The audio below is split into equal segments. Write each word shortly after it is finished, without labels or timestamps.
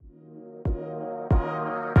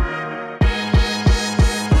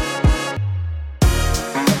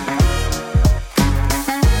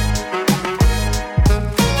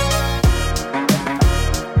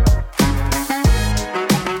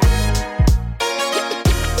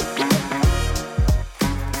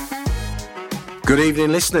Good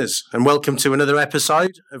evening, listeners, and welcome to another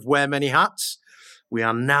episode of Wear Many Hats. We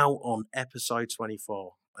are now on episode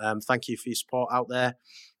 24. Thank you for your support out there.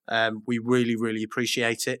 We really, really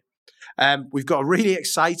appreciate it. We've got a really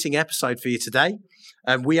exciting episode for you today.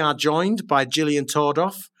 We are joined by Gillian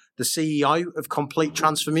Tordoff, the CEO of Compleat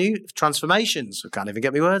Transformations. I can't even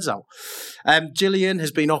get my words out. Gillian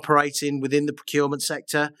has been operating within the procurement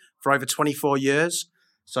sector for over 24 years.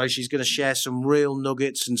 So she's going to share some real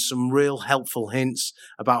nuggets and some real helpful hints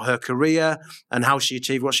about her career and how she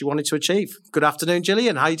achieved what she wanted to achieve. Good afternoon,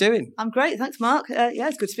 Gillian. How are you doing? I'm great. Thanks, Mark.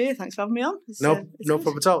 It's good to be here. Thanks for having me on. No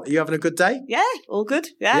problem at all. Are you having a good day? Yeah, all good.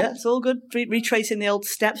 Yeah. It's all good. Retracing the old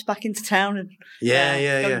steps back into town and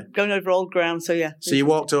going over old ground. So, yeah. So you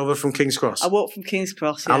walked over from King's Cross? I walked from King's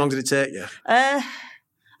Cross, yeah. How long did it take you?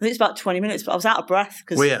 I think it's about 20 minutes, but I was out of breath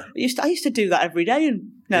because I used to do that every day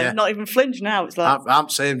and not even flinch now. It's like I'm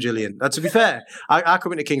same, Gillian. To be fair, I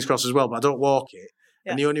come into King's Cross as well, but I don't walk it.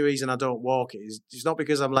 Yeah. And the only reason I don't walk it is it's not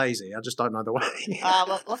because I'm lazy. I just don't know the way. I'll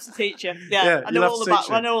have to teach you. Yeah, I know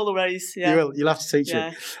all the ways. Yeah. You will. You'll have to teach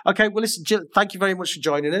me. Okay. Well, listen, Jill, thank you very much for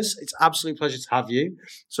joining us. It's an absolute pleasure to have you.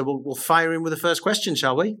 So we'll fire in with the first question,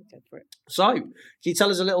 shall we? Go for it. So, can you tell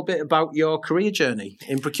us a little bit about your career journey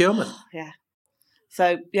in procurement? Yeah.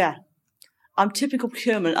 So I'm typical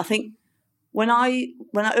procurement. I think when I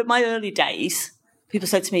at my early days, people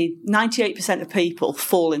said to me, 98% of people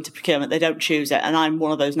fall into procurement. They don't choose it. And I'm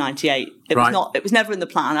one of those 98. It was never in the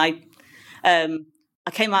plan. I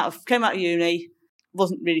came out of uni,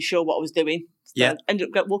 wasn't really sure what I was doing. So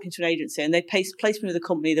ended up walking to an agency and they placed me with a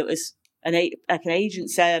company that was an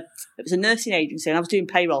agency. It was a nursing agency and I was doing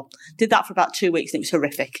payroll. Did that for about 2 weeks and it was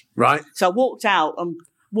horrific. Right. So I walked out and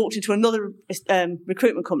walked into another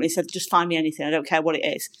recruitment company and said, just find me anything. I don't care what it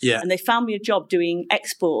is. Yeah. And they found me a job doing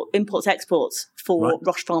imports-exports for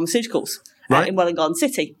Roche Pharmaceuticals in Welwyn Garden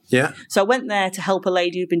City. Yeah. So I went there to help a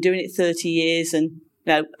lady who'd been doing it 30 years and,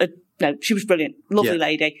 she was brilliant, lovely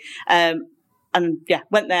lady.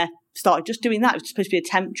 Went there, started just doing that. It was supposed to be a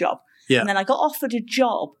temp job. Yeah. And then I got offered a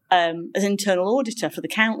job as internal auditor for the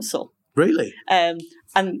council. Really? And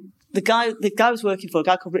the guy I was working for, a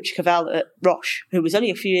guy called Richard Cavell at Roche, who was only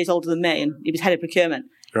a few years older than me, and he was head of procurement.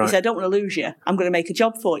 Right. He said, I don't want to lose you. I'm going to make a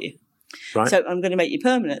job for you. Right. So I'm going to make you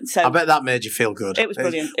permanent. So I bet that made you feel good. It was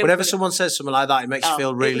brilliant. Whenever someone says something like that, it makes you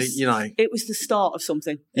feel really, It was the start of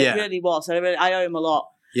something. It really was. I owe him a lot.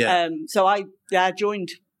 Yeah. So I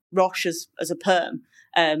joined Roche as a perm.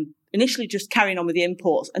 Initially just carrying on with the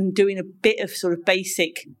imports and doing a bit of sort of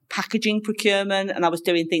basic packaging procurement. And I was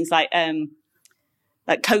doing things like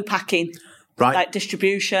co-packing, like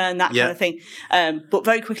distribution, that kind of thing. But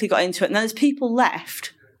very quickly got into it. And then as people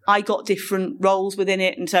left, I got different roles within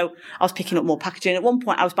it. And so I was picking up more packaging. At one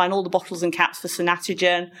point, I was buying all the bottles and caps for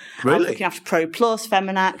Sonatigen. Really? I was looking after Pro Plus,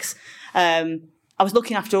 Feminax. I was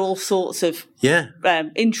looking after all sorts of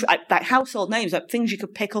like household names, like things you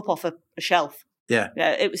could pick up off a shelf. Yeah.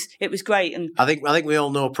 It was great. And I think we all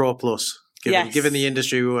know Pro Plus, given the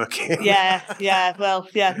industry we work in. Well,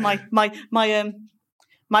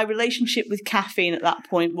 my relationship with caffeine at that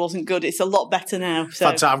point wasn't good. It's a lot better now. So.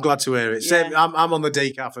 Fantastic. I'm glad to hear it. Same, I'm on the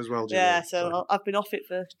decaf as well, Julia. Yeah, so I've been off it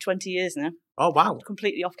for 20 years now. Oh, wow.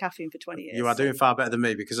 Completely off caffeine for 20 years. You are doing far better than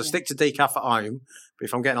me because I stick to decaf at home, but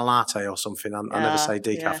if I'm getting a latte or something, I never say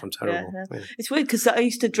decaf. I'm terrible. Yeah. It's weird because I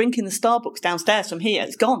used to drink in the Starbucks downstairs from here.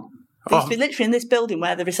 It's gone. There used to be literally in this building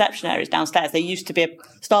where the reception area is downstairs. There used to be a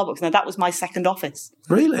Starbucks. Now that was my second office.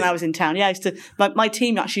 Really? When I was in town. Yeah, my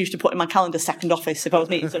team actually used to put in my calendar second office if I was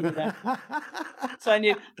meeting somebody there. So I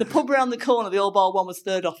knew the pub around the corner, the old bar one, was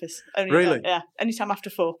third office. Really? Anytime after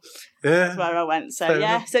 4. Yeah. That's where I went. So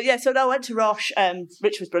So I went to Roche.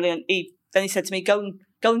 Rich was brilliant. Then he said to me, go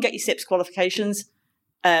and get your SIPS qualifications,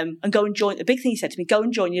 and go and join. The big thing he said to me, go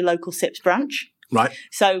and join your local SIPS branch. Right.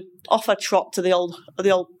 So off I trot to the old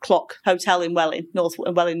Clock Hotel in Welwyn North.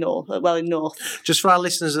 Just for our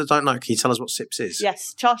listeners that don't know, can you tell us what SIPS is?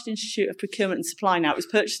 Yes, Chartered Institute of Procurement and Supply now. It was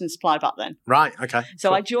Purchase and Supply back then. Right, okay. So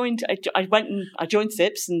cool. I joined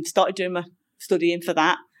SIPS and started doing my studying for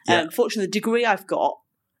that. Yeah. Fortunately, the degree I've got,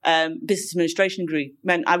 business administration degree,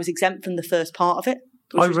 meant I was exempt from the first part of it,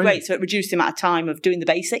 which was great. So it reduced the amount of time of doing the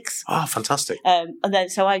basics. Oh, fantastic. And then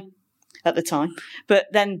at the time. But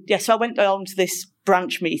then, so I went along to this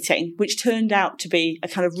branch meeting, which turned out to be a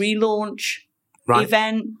kind of relaunch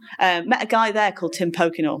event. Met a guy there called Tim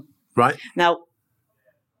Pokinall. Right. Now,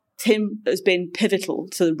 Tim has been pivotal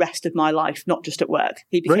to the rest of my life, not just at work.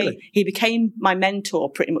 He became my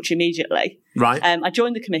mentor pretty much immediately. Right. I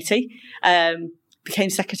joined the committee,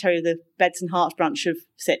 became secretary of the Beds and Hearts branch of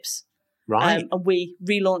SIPS. Right. And we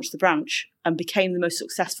relaunched the branch and became the most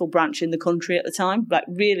successful branch in the country at the time. Like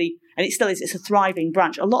really, and it still is. It's a thriving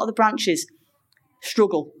branch. A lot of the branches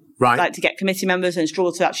struggle, like to get committee members and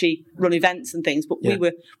struggle to actually run events and things. But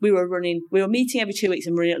we were meeting every 2 weeks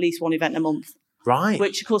and running at least one event a month. Right.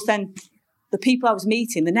 Which of course then the people I was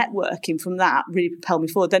meeting, the networking from that really propelled me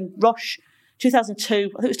forward. Then Roche, 2002, I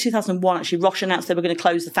think it was 2001 actually, Roche announced they were going to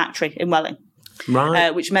close the factory in Welling.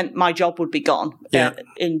 Right. Which meant my job would be gone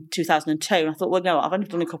in 2002. And I thought, well, no, I've only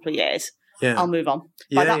done a couple of years. Yeah. I'll move on.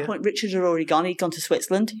 By that point, Richard had already gone. He'd gone to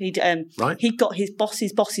Switzerland. He'd got his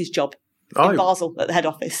boss's job in Basel at the head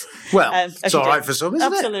office. Well, it's all right for some,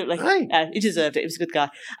 isn't Absolutely. it? Absolutely. Hey. He deserved it. He was a good guy.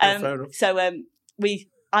 Fair enough. So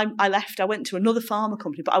I left. I went to another pharma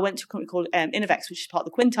company, but I went to a company called Innovex, which is part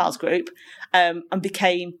of the Quintiles group,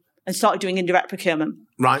 and started doing indirect procurement.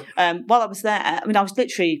 Right. While I was there, I mean, I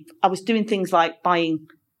was doing things like buying.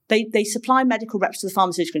 They supply medical reps to the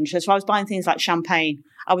pharmaceutical industry, so I was buying things like champagne.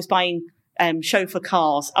 I was buying chauffeur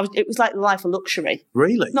cars. It was like the life of luxury.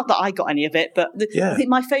 Really? Not that I got any of it, but I think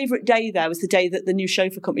my favourite day there was the day that the new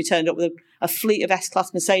chauffeur company turned up with a fleet of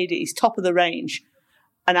S-Class Mercedes, top of the range,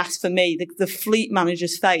 and asked for me. The fleet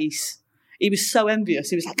manager's face. He was so envious.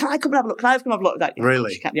 He was like, "Can I come and have a look? Can I come and have a look?" Like,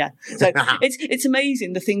 really? Yeah. So it's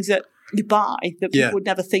amazing the things that you buy that people would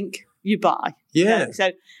never think you buy. Yeah.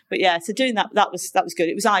 So doing that was good.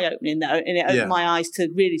 It was eye opening though, and it opened my eyes to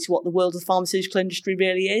what the world of the pharmaceutical industry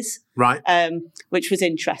really is. Right. Which was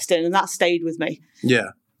interesting, and that stayed with me. Yeah.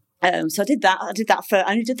 So I did that.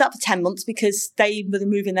 I only did that for 10 months because they were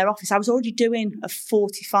moving their office. I was already doing a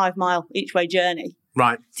 45-mile each way journey.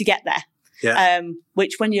 Right. To get there. Yeah.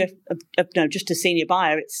 Which when you're just a senior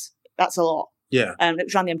buyer, that's a lot. Yeah. It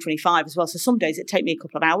was around the M25 as well. So some days it'd take me a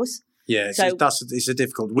couple of hours. Yeah, it's a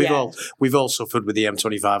difficult. We've all suffered with the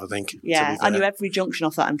M25, I think. Yeah, I knew every junction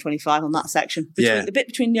off that M25 on that section. The bit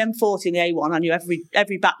between the M40 and the A1, I knew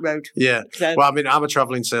every back road. Yeah. So, well, I mean, I'm a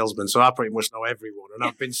travelling salesman, so I pretty much know everyone, and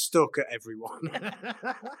I've been stuck at everyone.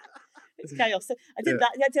 It's chaos. So I did that.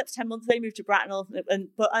 I did that for 10 months. They moved to Bracknell,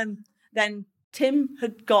 but then Tim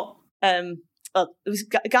had got. There was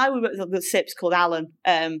a guy we worked with SIPs called Alan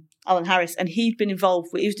Harris, and he was involved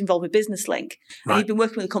with Business Link. Right. And he'd been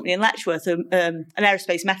working with a company in Letchworth, an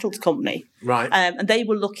aerospace metals company. Right. And they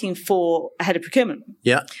were looking for a head of procurement.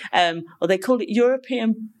 Yeah. Or they called it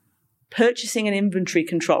European Purchasing and Inventory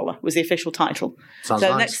Controller was the official title. Sounds so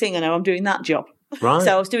nice. Next thing I know, I'm doing that job. Right.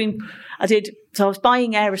 So I was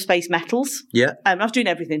buying aerospace metals. Yeah. I was doing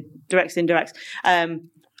everything, directs, indirects. And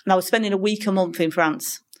I was spending a week a month in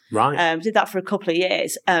France. Right. Did that for a couple of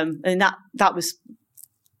years. And that was,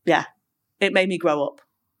 it made me grow up.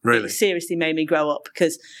 Really? It seriously made me grow up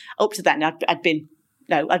because up to then I'd been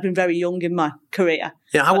very young in my career.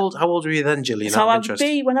 Yeah. How old were you then, Gillian? So I would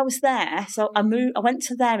be when I was there. So I went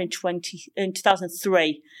to there in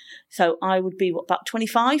 2003. So I would be about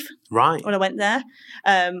 25. Right. When I went there.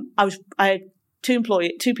 I had two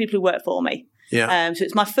people who worked for me. Yeah. So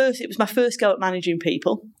it was my first go at managing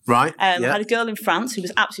people. Right. I had a girl in France who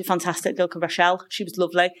was absolutely fantastic, a girl called Rachel. She was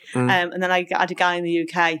lovely. And then I had a guy in the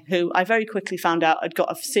UK who I very quickly found out had got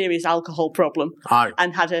a serious alcohol problem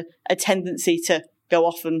and had a tendency to go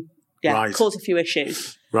off and cause a few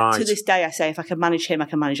issues. Right. To this day, I say if I can manage him, I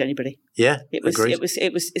can manage anybody. Yeah. Agreed.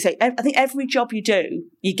 I think every job you do,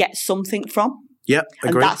 you get something from. Yeah.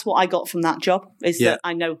 Agreed. And that's what I got from that job. That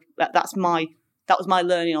I know that was my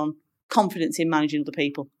learning on confidence in managing other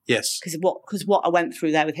people. Yes. Because what I went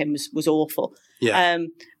through there with him was awful. Yeah.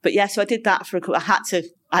 So I did that for I had to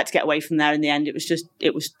get away from there in the end.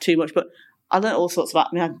 It was too much. But I learned all sorts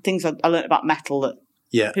about things I learned about metal that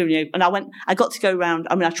people knew. And I got to go around.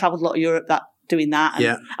 I mean, I travelled a lot of Europe doing that.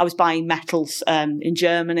 And I was buying metals in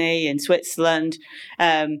Germany, in Switzerland,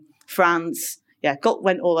 France. Yeah,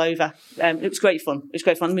 went all over. It was great fun.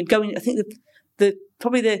 I mean, I think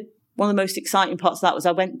one of the most exciting parts of that was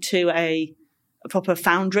I went to a proper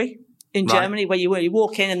foundry in Germany where you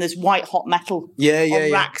walk in and there's white hot metal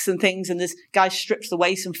on racks and things, and there's guys stripped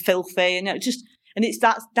away some filthy, and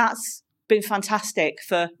that's been fantastic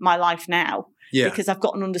for my life now. Yeah. Because I've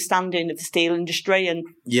got an understanding of the steel industry and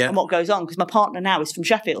what goes on. Because my partner now is from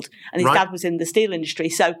Sheffield and his dad was in the steel industry,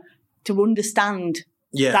 so to understand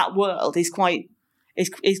that world is quite.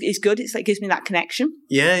 It's good. It gives me that connection.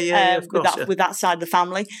 Of course. With that side of the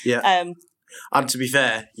family. Yeah. And to be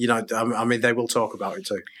fair, I mean, they will talk about it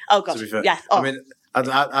too. Oh, God. To be fair. Yeah. I mean,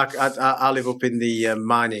 I live up in the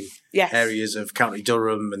mining areas of County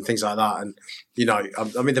Durham and things like that, and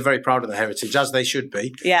I mean they're very proud of their heritage, as they should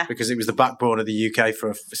be, because it was the backbone of the UK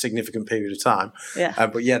for a significant period of time.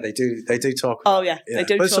 But they do talk. They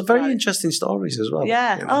do. But some very interesting stories as well.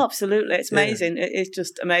 Absolutely, it's amazing. It's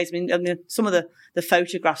just amazing. I mean, some of the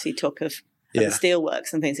photographs he took of the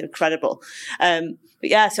steelworks and things are incredible.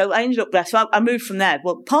 So I ended up there. So I moved from there.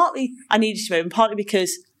 Well, partly I needed to move, and partly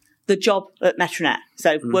because the job at Metronet,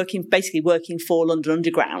 so working for London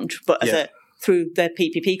Underground, but through the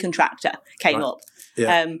PPP contractor came up.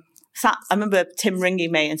 I remember Tim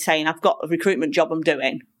ringing me and saying, "I've got a recruitment job I'm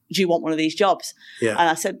doing. Do you want one of these jobs?" And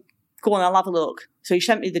I said, "Go on, I'll have a look." So he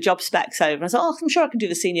sent me the job specs over, and I said, "Oh, I'm sure I can do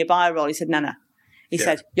the senior buyer role." He said, "No." He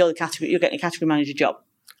said, "You're getting a category manager job."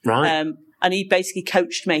 Right. And he basically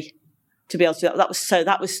coached me to be able to do that.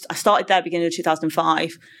 That was I started there beginning of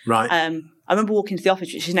 2005. Right. I remember walking to the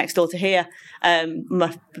office, which is next door to here.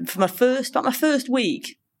 For my first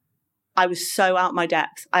week, I was so out of my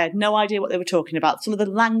depth. I had no idea what they were talking about. Some of the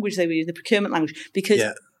language they were using, the procurement language, because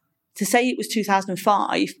to say it was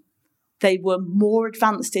 2005, they were more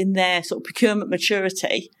advanced in their sort of procurement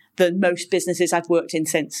maturity than most businesses I've worked in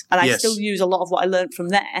since. And I still use a lot of what I learned from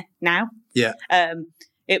there now. Yeah.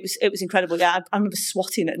 It was incredible. Yeah, I remember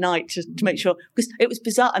swatting at night to make sure, because it was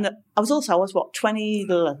bizarre. And I was 20,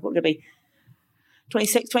 what would it be?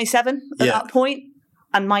 26, 27 at that point.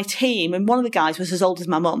 And my team, and one of the guys was as old as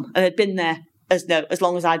my mum and had been there as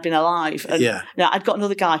long as I'd been alive. And I'd got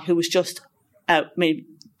another guy who was just, a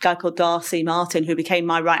guy called Darcy Martin, who became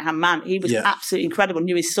my right-hand man. He was absolutely incredible,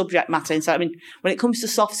 knew his subject matter. And so, I mean, when it comes to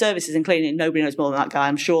soft services and cleaning, nobody knows more than that guy,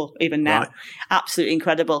 I'm sure, even now. Right. Absolutely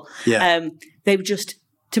incredible. Yeah. They were just,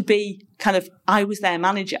 to be kind of, I was their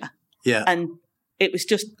manager. Yeah. And it was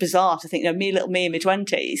just bizarre to think, me in my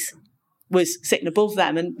 20s, was sitting above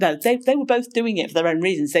them, and they were both doing it for their own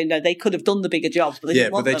reasons. They could have done the bigger jobs, but they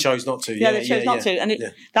didn't want them. chose not to. They chose not to, and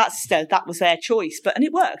that was their choice. But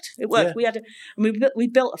it worked. It worked. Yeah. We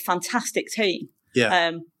built a fantastic team.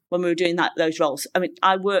 Yeah. When we were doing those roles, I mean,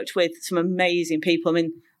 I worked with some amazing people. I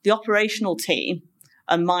mean, the operational team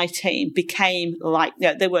and my team became like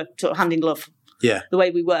they were sort of hand in glove. Yeah. The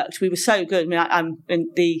way we worked, we were so good. I mean, I'm in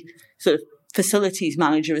the sort of facilities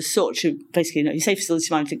manager as such, who basically, you say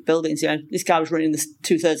facilities manager buildings, this guy was running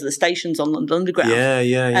 2/3 of the stations on London Underground.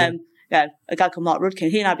 Yeah. A guy called Mark Rudkin,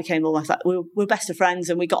 he and I became almost like, we're best of friends,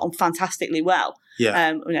 and we got on fantastically well.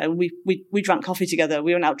 Yeah. We drank coffee together,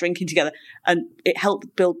 we went out drinking together, and it helped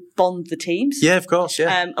bond the teams. Yeah, of course,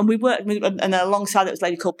 yeah. And we worked, and alongside it was a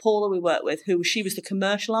lady called Paula we worked with, she was the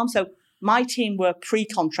commercial arm. So my team were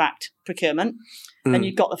pre-contract procurement, and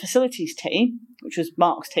you've got the facilities team, which was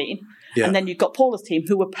Mark's team, and then you've got Paula's team,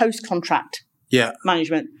 who were post-contract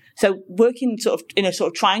management. So working sort of in a sort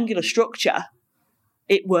of triangular structure,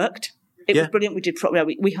 it worked. It was brilliant.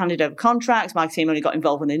 We handed over contracts. My team only got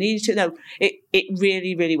involved when they needed to. No, it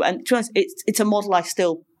really, really went. And to be honest, it's a model I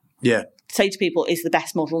still say to people is the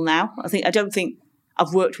best model now. I don't think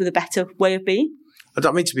I've worked with a better way of being. I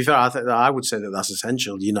mean, to be fair, I would say that that's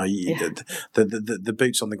essential. The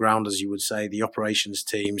boots on the ground, as you would say, the operations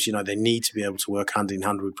teams, they need to be able to work hand in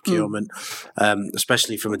hand with procurement,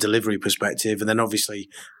 especially from a delivery perspective. And then obviously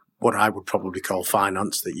what I would probably call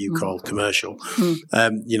finance, that you call commercial.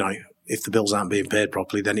 If the bills aren't being paid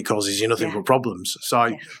properly, then it causes you nothing but problems.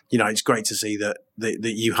 So, it's great to see that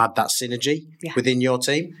you had that synergy within your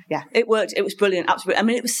team. Yeah, it worked. It was brilliant. Absolutely. I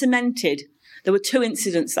mean, it was cemented. There were 2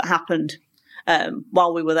 incidents that happened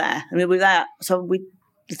while we were there. I mean, we were there. So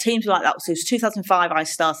the teams were like that. So it was 2005 I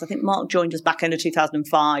started. I think Mark joined us back end of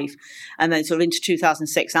 2005, and then sort of into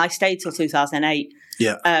 2006. And I stayed till 2008.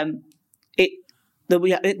 Yeah.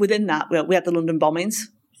 Within that, we had the London bombings.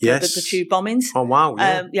 Yes. The tube bombings. Oh wow!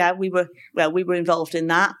 Yeah. We were involved in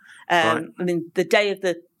that. Right. I mean, the day of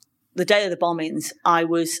the bombings, I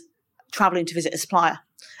was travelling to visit a supplier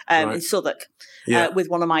in Southwark with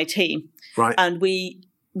one of my team. Right. And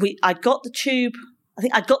I'd got the tube. I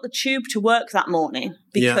think I'd got the tube to work that morning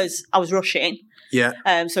because I was rushing. Yeah.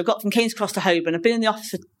 So I got from King's Cross to Holborn. I'd been in the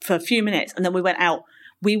office for a few minutes, and then we went out.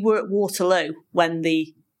 We were at Waterloo when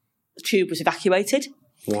the tube was evacuated.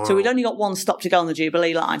 Wow. So we'd only got one stop to go on the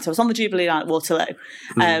Jubilee line. So I was on the Jubilee line at Waterloo,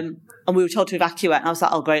 and we were told to evacuate. And I was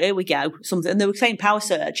like, "Oh, great, here we go." And they were saying power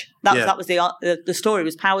surge. That was the story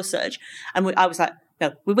was power surge. And I was like,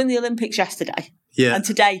 "No, we win the Olympics yesterday, and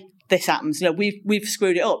today this happens. We've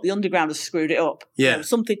screwed it up. The Underground has screwed it up. Yeah,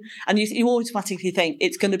 something." And you automatically think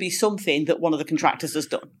it's going to be something that one of the contractors has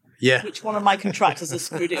done. Yeah. which one of my contractors has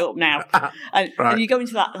screwed it up now. And you go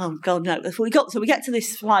into that, oh God, no. So we get to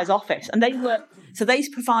this supplier's office, and they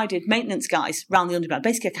provided maintenance guys around the underground,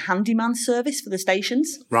 basically like a handyman service for the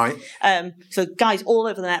stations. Right. So guys all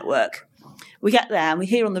over the network. We get there and we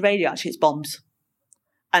hear on the radio, actually, it's bombs.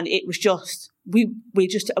 And it was just, we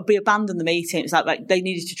abandoned the meeting. It was like they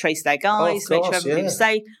needed to trace their guys, make sure everything was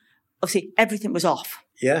safe. Obviously, everything was off.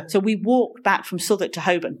 Yeah. So we walked back from Southwark to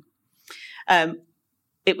Holborn.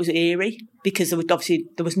 It was eerie because there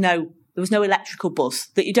was no electrical buzz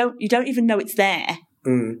that you don't even know it's there,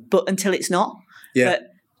 but until it's not. Yeah. But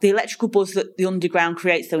the electrical buzz that the underground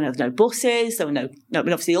creates, there were no buses, there were no. I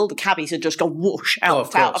mean, obviously all the cabbies had just gone whoosh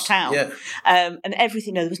out of town, yeah. And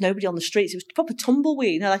everything. There was nobody on the streets. It was proper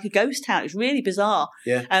tumbleweed, like a ghost town. It was really bizarre.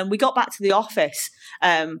 Yeah. We got back to the office.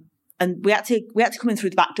 And we had to come in through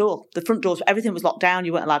the back door. The front doors, everything was locked down.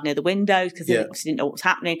 You weren't allowed near the windows because they obviously didn't know what was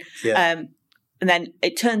happening. Yeah. And then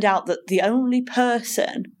it turned out that the only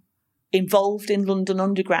person involved in London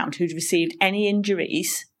Underground who'd received any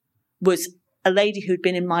injuries was a lady who'd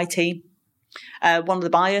been in my team, one of the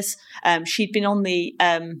buyers. She'd been on the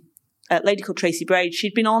a lady called Tracy Braid.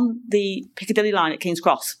 She'd been on the Piccadilly line at King's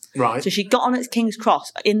Cross. Right. So she got on at King's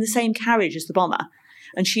Cross in the same carriage as the bomber.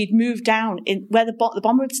 And she'd moved down in where the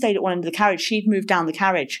bomber had stayed at one end of the carriage. She'd moved down the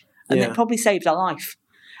carriage, and it probably saved her life.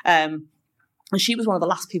 And she was one of the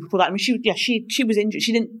last people pulled out. I mean, she was injured.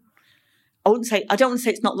 She didn't. I don't want to say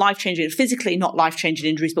it's not life changing. Physically, not life changing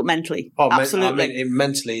injuries, but mentally, absolutely.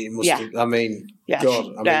 Mentally, it must. Yeah. I mean,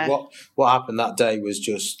 God. What happened that day was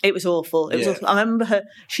just. It was awful. It was awful. I remember her.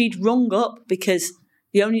 She'd rung up because.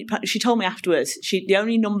 She told me afterwards, the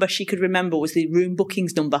only number she could remember was the room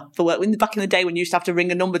bookings number for work. Back in the day when you used to have to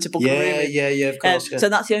ring a number to book a room. Yeah, of course. So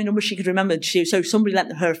that's the only number she could remember. So somebody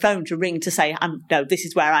lent her a phone to ring to say, no, this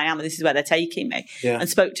is where I am and this is where they're taking me. Yeah. And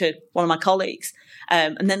spoke to one of my colleagues.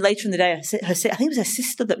 And then later in the day, I think it was her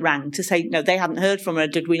sister that rang to say, no, they hadn't heard from her.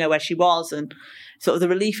 Did we know where she was? And sort of the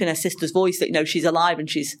relief in her sister's voice that, she's alive and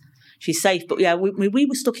she's safe. But yeah, we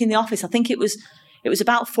were stuck in the office. I think it was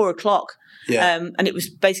about 4:00. Yeah. And it was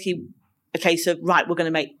basically a case of, right, we're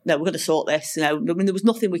going to sort this. I mean, there was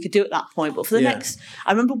nothing we could do at that point. But for the next,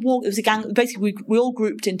 I remember it was a gang. Basically, we all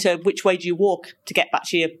grouped into which way do you walk to get back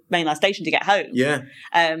to your mainline station to get home. Yeah.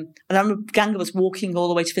 And I remember a gang of us walking all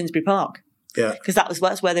the way to Finsbury Park. Yeah. Because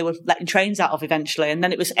that's where they were letting trains out of eventually. And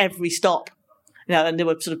then it was every stop, and they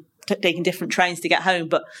were sort of taking different trains to get home.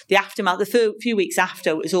 But the aftermath, the few weeks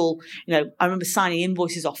after, it was all, I remember signing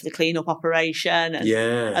invoices off for the clean-up operation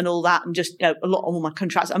and all that, and just a lot of all my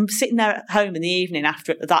contracts. I'm sitting there at home in the evening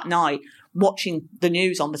after that night watching the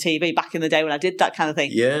news on the TV back in the day when I did that kind of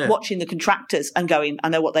thing, watching the contractors and going, I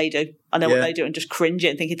know what they do. I know what they do, and just cringing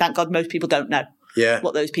and thinking, thank God most people don't know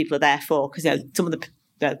what those people are there for, because some of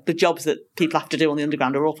the jobs that people have to do on the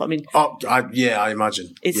underground are awful. I mean, I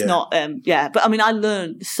imagine it's not. But I mean, I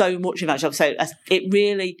learned so much in that job. So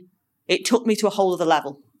it took me to a whole other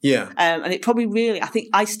level. Yeah, and it probably really, I think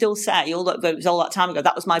I still say, although it was all that time ago,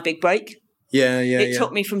 that was my big break. It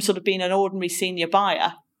took me from sort of being an ordinary senior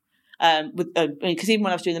buyer, because even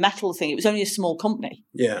when I was doing the metal thing, it was only a small company.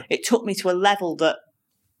 Yeah, it took me to a level that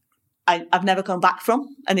I've never gone back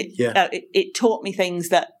from, and it taught me things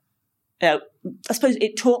that. I suppose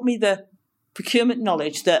it taught me the procurement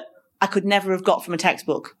knowledge that I could never have got from a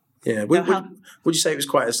textbook. Yeah. Would you say it was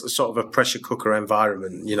quite a sort of a pressure cooker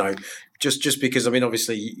environment, just because, I mean,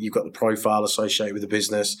 obviously you've got the profile associated with the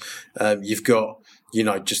business. You've got,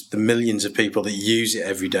 just the millions of people that use it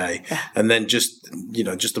every day. Yeah. And then just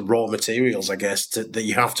the raw materials, I guess, that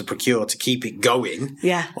you have to procure to keep it going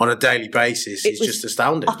on a daily basis is just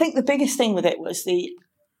astounding. I think the biggest thing with it was the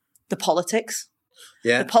politics.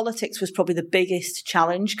 Yeah. The politics was probably the biggest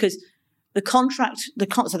challenge, because the contract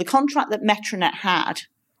that Metronet had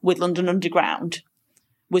with London Underground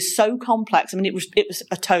was so complex. I mean, it was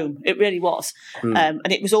a tome. It really was. And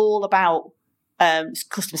it was all about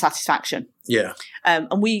customer satisfaction. Yeah.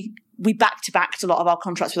 And we back-to-backed a lot of our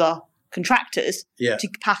contracts with our contractors to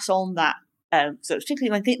pass on that. So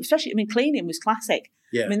particularly, I think, especially, cleaning was classic.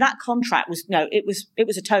 Yeah. I mean, that contract was, it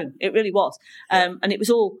was a tone. It really was. And it was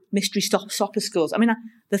all mystery stopper scores. I mean,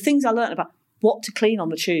 the things I learned about what to clean on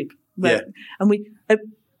the tube. Yeah. And we,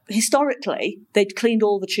 historically, they'd cleaned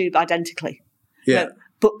all the tube identically. Yeah.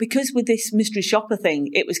 But because with this mystery shopper thing,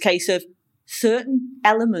 it was a case of certain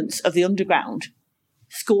elements of the underground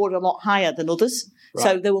scored a lot higher than others. Right.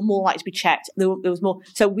 So they were more likely to be checked. There was more.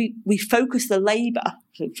 So we focused the labour,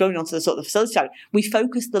 going on to the sort of facility side, we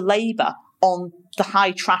focused the labour on the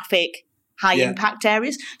high traffic, high impact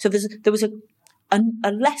areas. So there was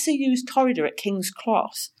a lesser used corridor at King's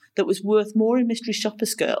Cross that was worth more in mystery shopper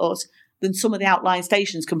scores than some of the outlying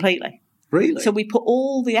stations completely. Really? So we put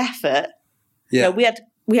all the effort. Yeah. You know,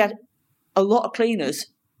 we had a lot of cleaners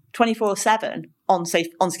 24/7 on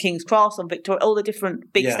King's Cross, on Victoria, all the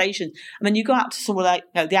different big stations. And then you go out to somewhere like,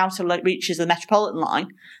 you know, the outer reaches of the Metropolitan line,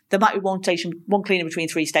 there might be one cleaner between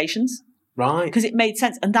 3 stations. Right. Because it made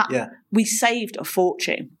sense. And that we saved a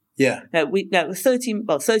fortune. Yeah. You know, 30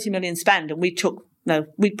 million spend, and we took I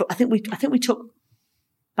think we took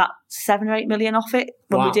about 7 or 8 million off it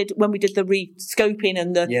when we did the re-scoping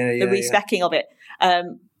and the respecking of it.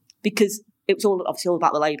 Because it was obviously all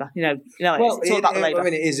about the labour, you know. It's all about the labour. I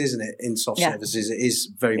mean, it is, isn't it? In soft services, it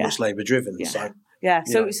is very much labour driven. Yeah.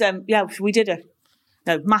 So So it's we did a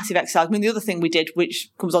massive exercise. I mean, the other thing we did, which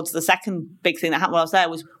comes on to the second big thing that happened while I was there,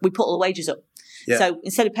 was we put all the wages up. Yeah. So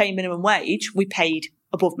instead of paying minimum wage, we paid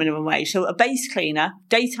above minimum wage. So a base cleaner,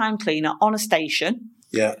 daytime cleaner on a station.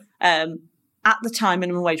 Yeah. At the time,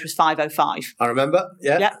 minimum wage was £5.05. I remember.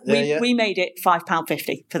 We made it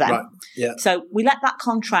 £5.50 for them. Right. Yeah. So we let that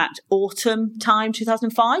contract autumn time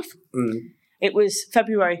 2005. Mm. It was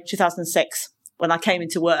February 2006 when I came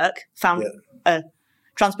into work, found a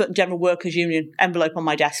Transport and General Workers Union envelope on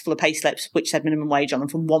my desk full of pay slips which said minimum wage on them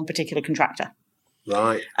from one particular contractor.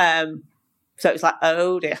 Right. So it was like,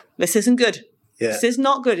 oh dear, this isn't good. Yeah. This is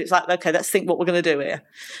not good. It's like, okay, let's think what we're going to do here.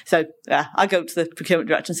 So I go to the procurement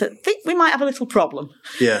director and said, I think we might have a little problem.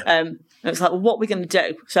 Yeah. And it's like, well, what are we going to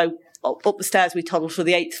do? So up the stairs we toddled to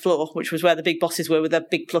the 8th floor, which was where the big bosses were with their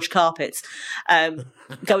big plush carpets,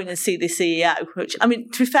 going and see the CEO, which, I mean,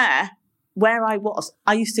 to be fair, where I was,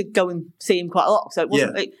 I used to go and see him quite a lot. So it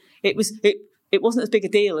wasn't, it wasn't as big a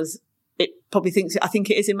deal as it probably I think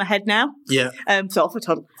it is in my head now. Yeah. So off I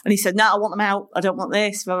toddled. And he said, no, I want them out. I don't want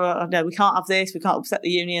this. No, we can't have this. We can't upset the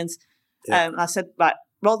unions. Yeah. And I said, right,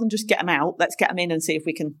 rather than just get them out, let's get them in and see if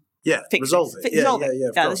we can resolve it. Resolve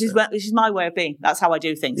it. This is my way of being. That's how I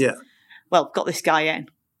do things. Yeah. Well, got this guy in,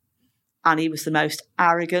 and he was the most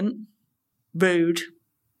arrogant, rude,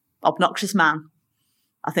 obnoxious man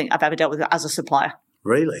I think I've ever dealt with as a supplier.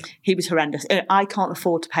 Really? He was horrendous. I can't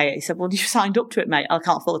afford to pay it. He said, well, you signed up to it, mate. I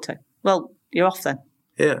can't afford to. Well, you're off then.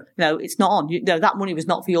 Yeah. No, it's not on. That money was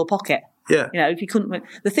not for your pocket. Yeah. If you couldn't.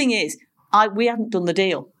 The thing is, we hadn't done the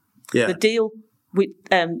deal. Yeah. The deal,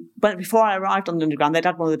 before I arrived on the Underground, they'd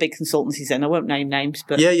had one of the big consultancies in. I won't name names,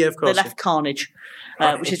 but of course, they left Carnage,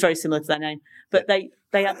 which is very similar to their name. But they'd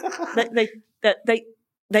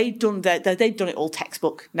done it all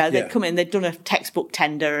textbook. Now they'd come in, they'd done a textbook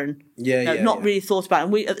tender, and not really thought about it.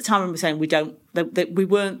 And we at the time we were saying we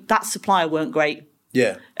weren't, that supplier weren't great.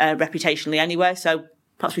 Yeah. Reputationally anyway, so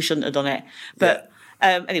perhaps we shouldn't have done it. But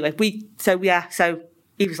anyway, so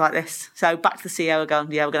he was like this. So back to the CEO again,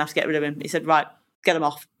 we're going to have to get rid of him. He said, right, get him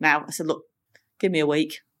off now. I said, look, give me a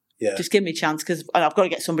week. Yeah. Just give me a chance because I've got to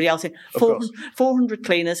get somebody else in. 400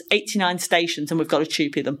 cleaners, 89 stations, and we've got to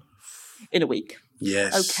choopy them in a week.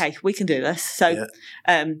 Yes. Okay, we can do this. So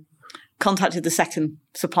contacted the second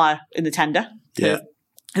supplier in the tender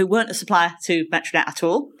who weren't a supplier to Metronet at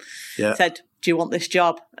all. Yeah. Said, do you want this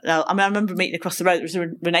job? I remember meeting across the road. There was a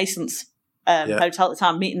Renaissance hotel at the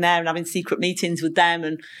time, meeting there and having secret meetings with them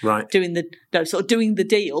and doing the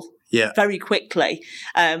deal very quickly.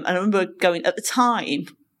 And I remember going at the time,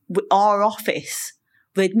 our office,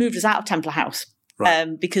 they'd moved us out of Templar House.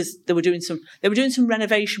 Right. Because they were doing some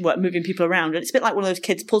renovation work, moving people around, and it's a bit like one of those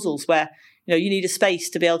kids' puzzles where you need a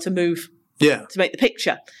space to be able to move, to make the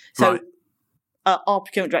picture. So our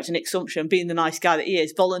procurement director, Nick Sumption, being the nice guy that he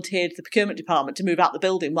is, volunteered the procurement department to move out the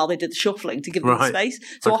building while they did the shuffling to give them the space.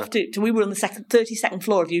 So we were on the 32nd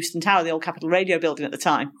floor of Euston Tower, the old Capitol Radio building at the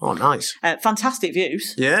time. Oh, nice! Fantastic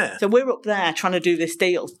views. Yeah. So we're up there trying to do this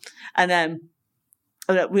deal, and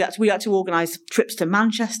we had to organise trips to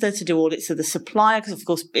Manchester to do audits of the supplier because, of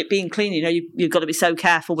course, it being clean, you've got to be so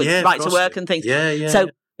careful with right to work and things. So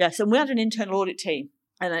we had an internal audit team,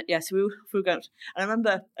 and so we were going. And I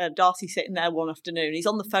remember Darcy sitting there one afternoon. He's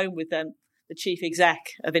on the phone with the chief exec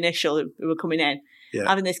of Initial who were coming in,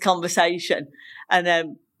 having this conversation,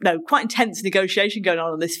 and quite intense negotiation going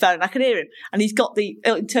on this phone. I could hear him, and he's got the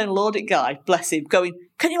internal audit guy, bless him, going,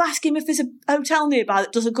 can you ask him if there's a hotel nearby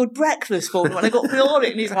that does a good breakfast for me when I got the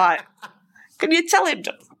audit? And he's like, can you tell him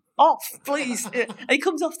to off, please? And he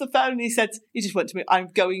comes off the phone and he just went to me, I'm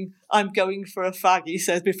going for a fag, he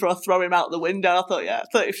says, before I throw him out the window. I thought,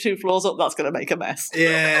 32 floors up, that's going to make a mess.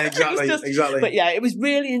 Yeah, exactly, exactly. But it was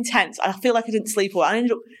really intense. I feel like I didn't sleep well.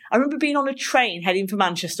 I remember being on a train heading for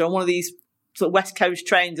Manchester on one of these sort of West Coast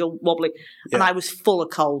trains, all wobbly, and I was full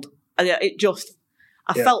of cold. And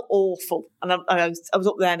I felt awful. And I was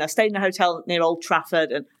up there and I stayed in a hotel near Old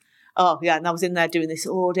Trafford and I was in there doing this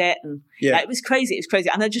audit and it was crazy.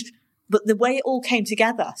 And but the way it all came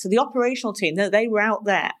together. So the operational team, they were out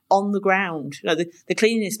there on the ground. The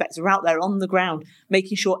cleaning inspectors were out there on the ground,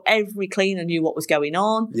 making sure every cleaner knew what was going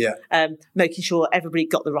on. Yeah. Making sure everybody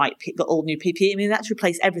got got all new PPE. I mean, that's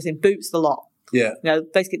replaced everything, boots, the lot. Yeah.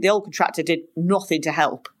 Basically, the old contractor did nothing to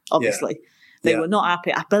help. Obviously, they were not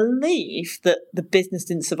happy. I believe that the business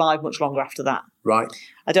didn't survive much longer after that. Right.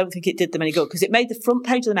 I don't think it did them any good because it made the front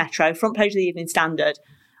page of the Metro, front page of the Evening Standard.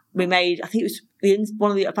 We made, I think it was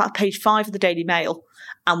about page 5 of the Daily Mail,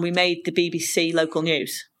 and we made the BBC local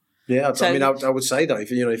news. Yeah, I mean, I would say that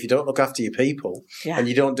if you don't look after your people and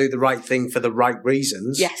you don't do the right thing for the right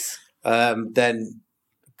reasons, then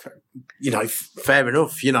fair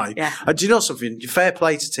enough. Yeah. Do you know something? Fair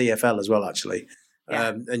play to TfL as well, actually,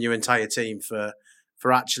 and your entire team for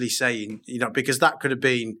actually saying, because that could have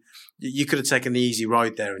been, you could have taken the easy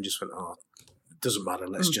ride there and just went, it doesn't matter,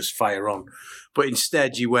 let's just fire on. But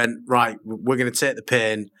instead you went, right, we're going to take the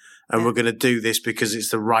pain and we're going to do this because it's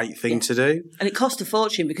the right thing to do. And it cost a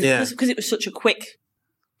fortune because it was such a quick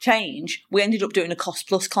change. We ended up doing a cost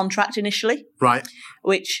plus contract initially. Right.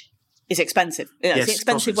 Which is expensive. It's an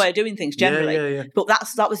expensive way of doing things generally. Yeah. But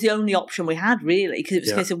that was the only option we had really, because it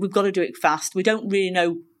was a case of we've got to do it fast. We don't really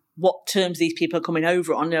know what terms these people are coming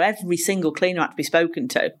over on. Every single cleaner had to be spoken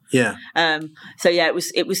to. Yeah. It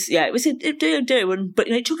do. But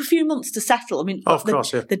it took a few months to settle. I mean,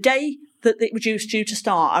 the day that it was due to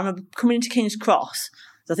start, I remember coming into King's Cross.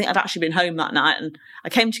 So I think I'd actually been home that night, and I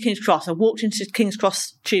came to King's Cross. I walked into King's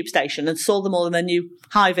Cross tube station and saw them all in their new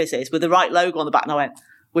high-vises with the right logo on the back, and I went,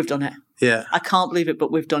 "We've done it." Yeah. I can't believe it,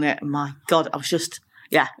 but we've done it. And my God, it was just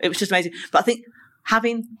amazing. But I think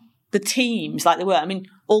having the teams like they were, I mean,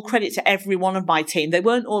 all credit to every one of my team. They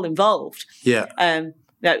weren't all involved. Yeah.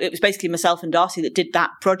 It was basically myself and Darcy that did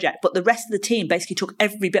that project, but the rest of the team basically took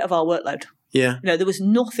every bit of our workload. Yeah. There was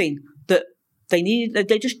nothing that they needed.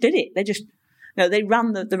 They just did it. They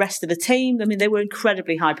ran the rest of the team. I mean, they were an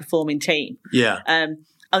incredibly high performing team. Yeah. And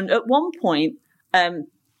at one point,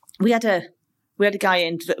 we had a guy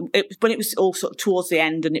in when it was all sort of towards the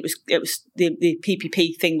end, and it was the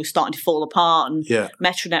PPP thing was starting to fall apart, and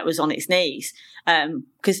Metronet was on its knees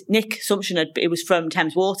because Nick Sumption it was from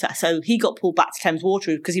Thames Water, so he got pulled back to Thames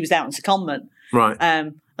Water because he was there on secondment. Right.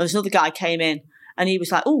 There was another guy came in, and he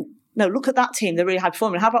was like, "Oh no, look at that team; they're really high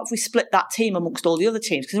performing. How about if we split that team amongst all the other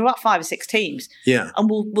teams? Because there are about 5 or 6 teams. Yeah, and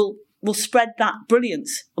we'll spread that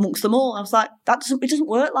brilliance amongst them all." I was like, it doesn't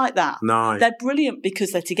work like that. No. They're brilliant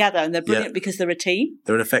because they're together, and they're brilliant because they're a team.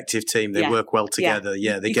 They're an effective team. They work well together.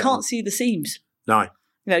 Yeah, you can't see the seams. No.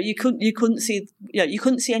 You couldn't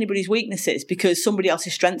see anybody's weaknesses because somebody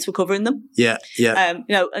else's strengths were covering them. Yeah. Yeah.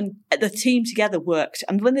 And the team together worked.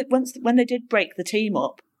 And when they did break the team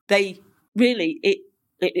up, they really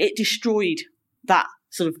it destroyed that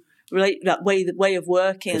sort of that way of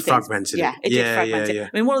working. It fragmented it. Yeah, it did fragment it. I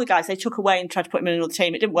mean, one of the guys, they took away and tried to put him in another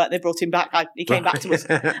team. It didn't work. They brought him back. He came back to us.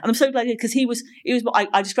 And I'm so glad because he was what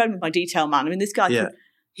I described him as my detail man. I mean, this guy,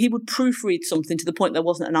 he would proofread something to the point there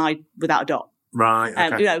wasn't an I without a dot.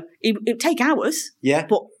 Right. Okay. It would take hours. Yeah.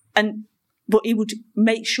 But he would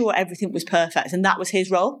make sure everything was perfect. And that was his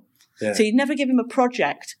role. Yeah. So you'd never give him a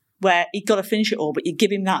project where he'd got to finish it all, but you'd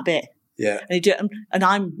give him that bit. Yeah, and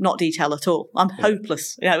I'm not detail at all. I'm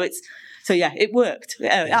hopeless. It worked.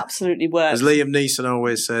 It absolutely worked. As Liam Neeson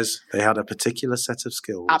always says, they had a particular set of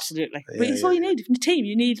skills. Absolutely, but it's all you need in the team.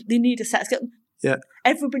 You need a set of skills. Yeah,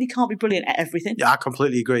 everybody can't be brilliant at everything. Yeah, I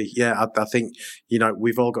completely agree. Yeah, I think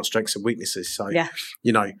we've all got strengths and weaknesses. So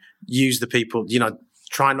use the people.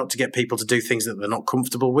 Try not to get people to do things that they're not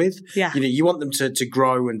comfortable with. Yeah. You want them to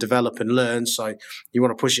grow and develop and learn. So you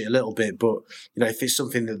want to push it a little bit. But, if it's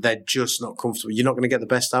something that they're just not comfortable, you're not going to get the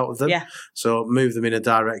best out of them. Yeah. So move them in a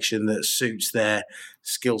direction that suits their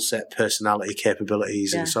skill set, personality,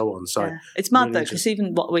 capabilities, and so on. So it's mad though, because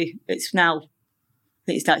even it's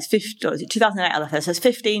 2008 I left there, so it's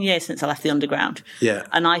 15 years since I left the Underground. Yeah.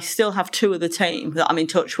 And I still have 2 of the team that I'm in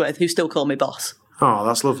touch with who still call me boss. Oh,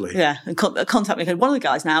 that's lovely. Yeah, and contact me. One of the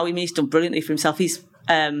guys now, he's done brilliantly for himself. He's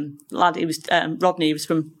he was Rodney. He was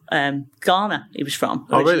from Ghana. He was from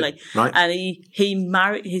originally, right? And he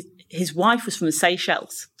married his wife was from the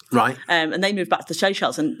Seychelles, right? And they moved back to the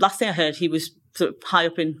Seychelles. And last thing I heard, he was sort of high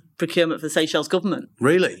up in procurement for the Seychelles government.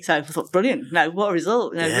 Really? So I thought, brilliant. No, what a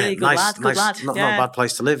result. Really good lad. Good lad. Not a bad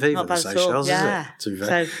place to live either, the Seychelles,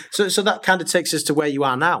 is it? So that kind of takes us to where you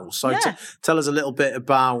are now. So tell us a little bit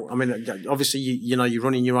about, I mean, obviously, you're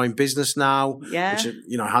running your own business now, which,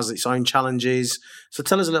 has its own challenges. So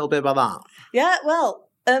tell us a little bit about that. Yeah, well,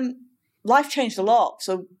 life changed a lot.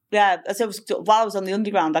 So, while I was on the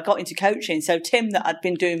Underground, I got into coaching. So Tim, that I'd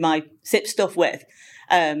been doing my SIP stuff with,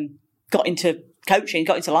 got into coaching,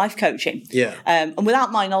 got into life coaching. Yeah. And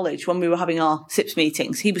without my knowledge, when we were having our SIPS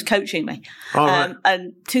meetings, he was coaching me. Right.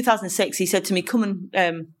 And 2006, he said to me, come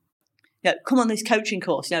on this coaching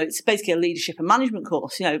course. It's basically a leadership and management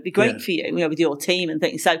course. It'd be great for you, with your team and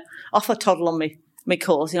things. So off I toddle on my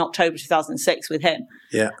course in October 2006 with him.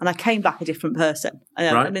 Yeah. And I came back a different person.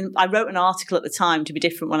 Right. I mean, I wrote an article at the time to be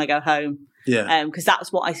different when I go home. Yeah. Because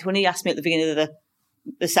that's what when he asked me at the beginning of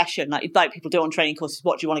the session, like people do on training courses,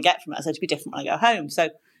 what do you want to get from it? I said to be different when I go home. So,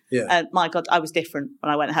 my God, I was different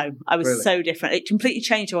when I went home. I was so different. It completely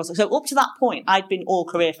changed who I was. So up to that point, I'd been all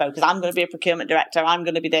career focused. I'm going to be a procurement director. I'm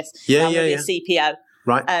going to be this. I'm going to be a CPO.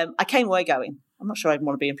 Right. I came away going, I'm not sure I even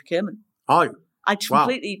want to be in procurement. Oh.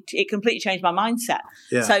 It completely changed my mindset.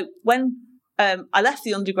 Yeah. So when I left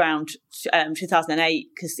the underground 2008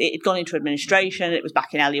 because it had gone into administration, it was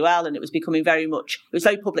back in LUL, and it was becoming very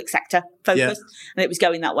public sector focused, and it was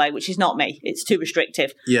going that way, which is not me. It's too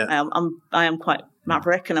restrictive. Yeah. I am quite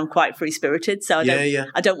maverick and I'm quite free spirited, so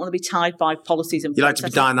I don't want to be tied by policies and. You like to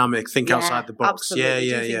be dynamic, think outside the box. Absolutely.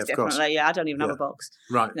 Yeah, of course. Yeah, I don't even have a box.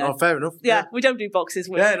 Right. Oh, fair enough. Yeah, we don't do boxes.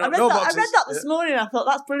 I read that this morning. I thought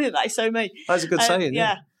that's brilliant. That is so me. That's a good saying.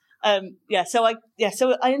 Yeah. So I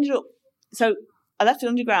ended up. So I left the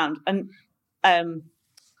underground, and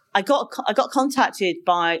I got contacted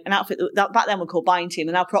by an outfit that back then were called Buying Team,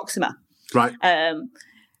 and now Proxima. Right.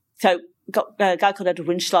 So got a guy called Edward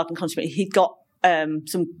Winchell and contacted me. He'd got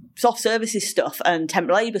some soft services stuff and temp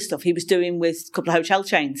labour stuff he was doing with a couple of hotel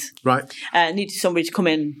chains. Right. Needed somebody to come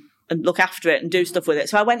in and look after it and do stuff with it.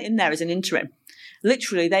 So I went in there as an interim.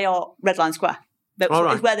 Literally, they are Red Line Square. That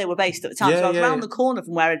was where they were based at the time. So I was around the corner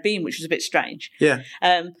from where I'd been, which was a bit strange. Yeah.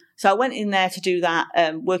 So I went in there to do that,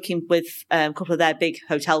 working with a couple of their big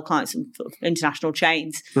hotel clients and sort of international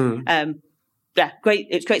chains. Great.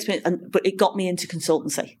 It's great experience, but it got me into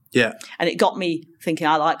consultancy. Yeah. And it got me thinking,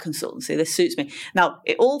 I like consultancy. This suits me. Now,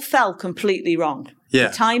 it all fell completely wrong. Yeah.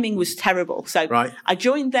 The timing was terrible. So I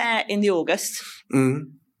joined there in the August.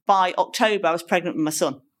 By October, I was pregnant with my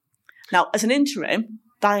son. Now, as an interim,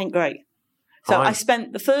 that ain't great. So I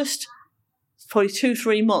spent the first probably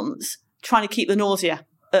 2-3 months trying to keep the nausea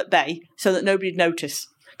at bay so that nobody'd notice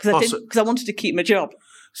because I wanted to keep my job.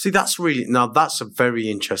 See, that's a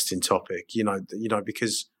very interesting topic,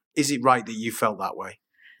 because is it right that you felt that way?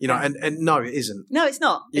 And no, it isn't. No, it's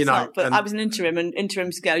not. It's not. But I was an interim, and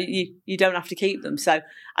interims go, you don't have to keep them. So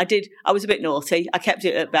I did. I was a bit naughty. I kept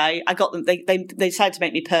it at bay. I got them. They decided to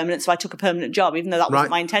make me permanent, so I took a permanent job, even though that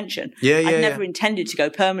wasn't my intention. I'd never intended to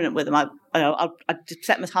go permanent with them. I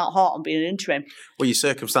set my heart on being an interim. Well, your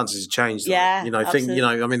circumstances have changed. Yeah, absolutely.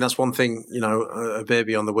 I mean, that's one thing. A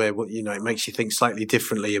baby on the way. It makes you think slightly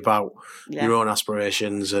differently about your own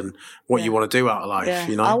aspirations and what you want to do out of life.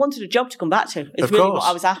 Yeah. I wanted a job to come back to. It's really what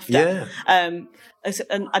I was after. Yeah.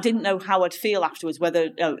 And I didn't know how I'd feel afterwards,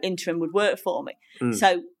 whether interim would work for me.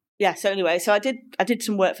 So anyway, I did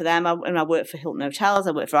some work for them. I worked for Hilton Hotels.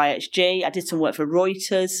 I worked for IHG. I did some work for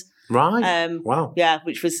Reuters. Right. Wow. Yeah,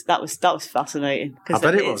 that was fascinating. I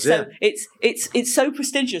bet it was. So, it's so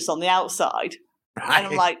prestigious on the outsbe, and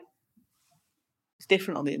I'm like, it's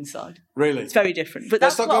different on the inside. Really, it's very different. But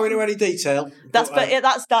let's not go into any detail. That's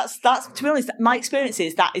to be honest. My experience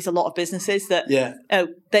is that is a lot of businesses that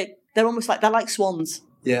they're almost like they're like swans.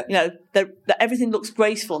 Yeah, everything looks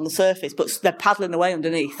graceful on the surface, but they're paddling away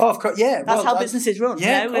underneath. Oh, of course, yeah. That's how businesses run.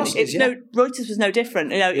 Yeah, of course Reuters was no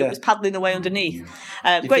different. It was paddling away underneath.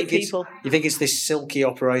 Great people. You think it's this silky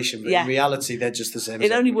operation, but in reality, they're just the same.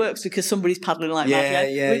 It only works because somebody's paddling like that.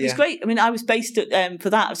 It was great. I mean, I was based at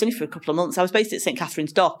for that. I was only for a couple of months. I was based at St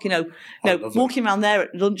Catherine's Dock. Walking around there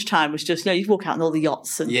at lunchtime was just you walk out on all the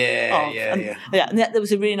yachts and and there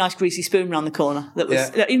was a really nice greasy spoon around the corner. That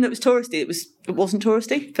was even though it was touristy, it wasn't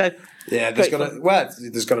touristy. So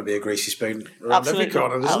there's got to be a greasy spoon around every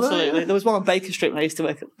corner, doesn't there? There was one on Baker Street when I used to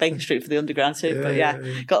work at Baker Street for the Underground too.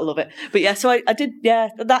 Gotta love it. But so I did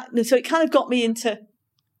that. So it kind of got me into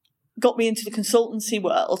the consultancy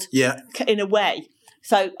world. Yeah, in a way.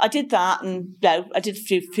 So I did that, and I did a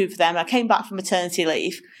few for them. I came back from maternity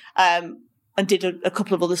leave. And did a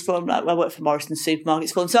couple of others for them. I worked for Morrison's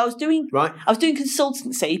Supermarkets for them. So I was doing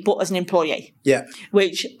consultancy, but as an employee. Yeah,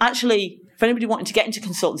 which actually, for anybody wanting to get into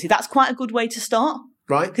consultancy, that's quite a good way to start.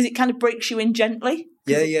 Right. Because it kind of breaks you in gently.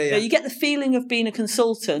 Yeah. You get the feeling of being a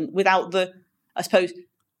consultant without the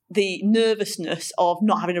nervousness of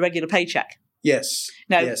not having a regular paycheck. Yes.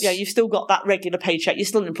 You've still got that regular paycheck. You're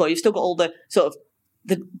still an employee. You've still got all the sort of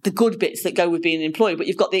the good bits that go with being an employee, but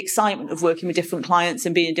you've got the excitement of working with different clients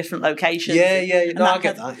and being in different locations. No, I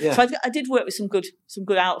get that. Yeah. So I did work with some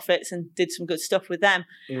good outfits and did some good stuff with them.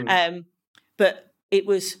 But it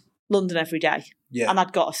was London every day. Yeah. And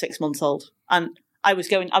I'd got a 6-month-old. And I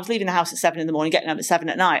was leaving the house at 7 a.m, getting home at 7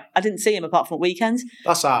 p.m. I didn't see him apart from at weekends.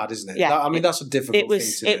 That's hard, isn't it? Yeah, that's a difficult thing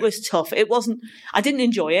to do. It was tough. It wasn't. I didn't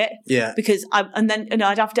enjoy it. Yeah. Because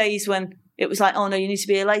I'd have days when it was like, oh no, you need to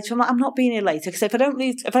be here later. I'm like, I'm not being here later because if I don't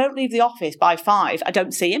leave the office by 5, I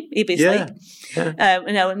don't see him. He'll be asleep. Yeah.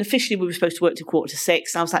 And officially we were supposed to work till 5:45.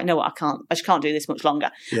 And I was like, no, I just can't do this much longer.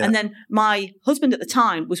 Yeah. And then my husband at the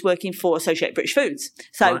time was working for Associated British Foods,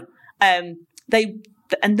 so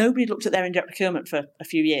nobody looked at their indirect procurement for a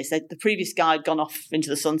few years. The previous guy had gone off into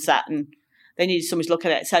the sunset, and they needed somebody to look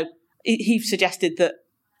at it. So he suggested that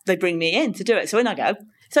they bring me in to do it. So in I go.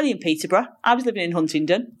 It's only in Peterborough. I was living in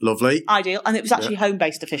Huntingdon. Lovely. Ideal. And it was actually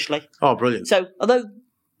home-based officially. Oh, brilliant. So although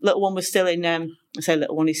little one was still in, I say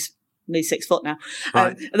little one, he's nearly 6 foot now.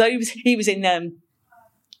 Right. Although he was in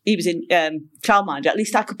childminder, at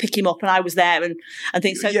least I could pick him up and I was there and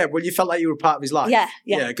things. So, yeah, well, you felt like you were part of his life.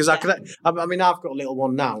 Yeah. Because I've got a little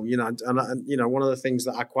one now, and one of the things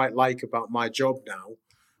that I quite like about my job now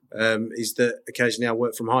is that occasionally I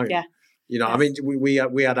work from home. Yeah.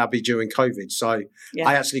 We had Abby during COVID, so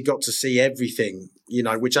I actually got to see everything,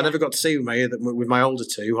 which I never got to see with my older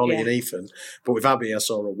two, Holly and Ethan. But with Abby, I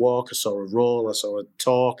saw her walk, I saw her roll, I saw her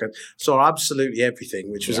talk, and saw absolutely everything,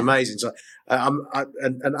 which was amazing. So,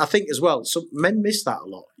 and I think as well, some men miss that a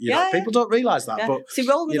lot. People don't realise that. Yeah. But see,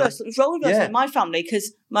 role reversal in my family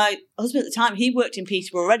because my husband at the time he worked in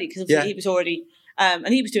Peterborough already because he was already. And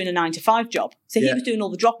he was doing a 9-to-5 job. So he was doing all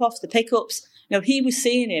the drop-offs, the pickups. He was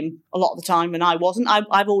seeing him a lot of the time and I wasn't.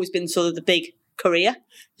 I've always been sort of the big career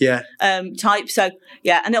type. So,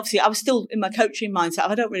 and obviously I was still in my coaching mindset.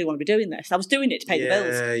 I don't really want to be doing this. I was doing it to pay the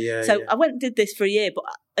bills. So I went and did this for a year. But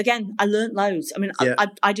again, I learnt loads. I mean,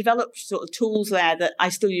 I developed sort of tools there that I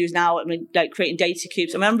still use now. I mean, like creating data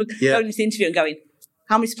cubes. I remember going into the interview and going,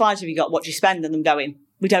 how many suppliers have you got? What do you spend? And them going,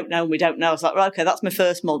 we don't know. I was like, right, okay, that's my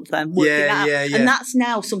first month then. Working that out. And that's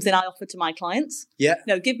now something I offer to my clients. Yeah.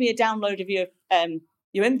 Give me a download of your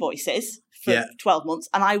invoices for 12 months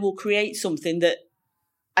and I will create something that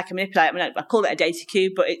I can manipulate. I mean, I call it a data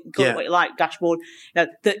cube, but call it what you like, dashboard, that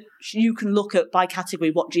you can look at by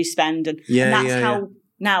category, what do you spend? And that's how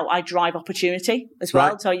now I drive opportunity as well.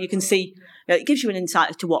 Right. So you can see, it gives you an insight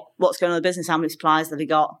as to what's going on in the business, how many suppliers that they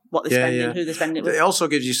got, what they're spending, who they're spending it with. It also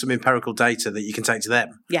gives you some empirical data that you can take to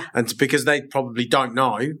them. Yeah. And because they probably don't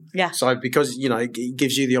know. Yeah. So because, it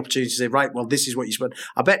gives you the opportunity to say, right, well, this is what you spend.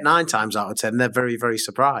 I bet 9 times out of 10, they're very, very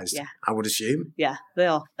surprised. Yeah. I would assume. Yeah, they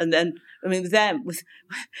are. And then, I mean, with them, with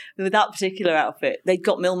that particular outfit, they've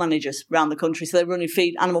got mill managers around the country. So they're running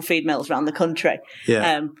animal feed mills around the country.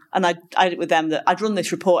 Yeah. And I did it with them that I'd run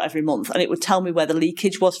this report every month and it would tell me where the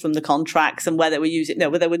leakage was from the contracts and where they were using,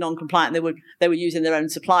 where they were non-compliant, they were using their own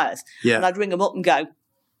suppliers. Yeah. And I'd ring them up and go,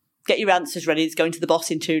 get your answers ready. It's going to the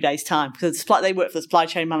boss in 2 days' time. Because they work for the supply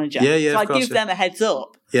chain manager. So I'd give them a heads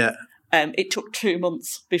up. Yeah. It took 2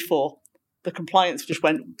 months before the compliance just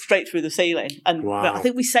went straight through the ceiling. And I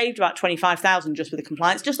think we saved about 25,000 just with the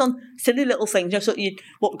compliance, just on silly little things, just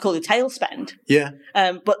what we call the tail spend. Yeah.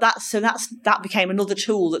 But that became another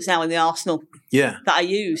tool that's now in the arsenal that I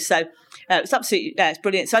use. So it's absolutely, it's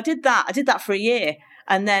brilliant. So I did that for a year.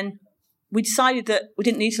 And then we decided that we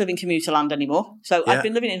didn't need to live in commuter land anymore. So I've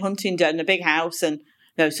been living in Huntingdon in a big house and,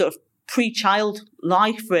 sort of pre-child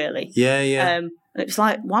life really. Yeah, yeah. And it was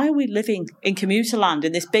like, why are we living in commuter land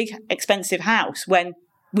in this big, expensive house when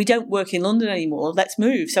we don't work in London anymore? Let's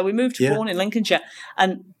move. So we moved to Bourne in Lincolnshire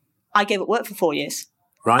and I gave up work for 4 years.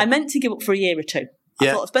 Right. I meant to give up for a year or two.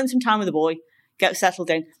 I thought I'd spend some time with the boy, get settled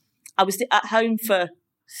in. I was at home for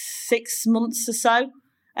 6 months or so,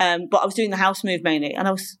 but I was doing the house move mainly. And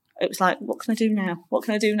it was like, what can I do now? What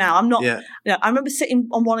can I do now? I'm not, I remember sitting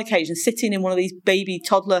on one occasion, sitting in one of these baby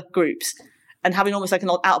toddler groups and having almost like an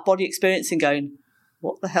out-of-body experience and going,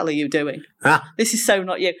 what the hell are you doing? This is so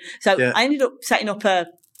not you. So I ended up setting up a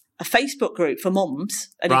Facebook group for mums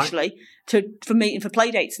initially for meeting for play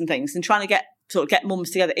dates and things and trying to get mums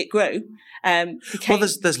together. It grew. Well,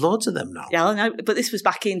 there's loads of them now. Yeah, I know. But this was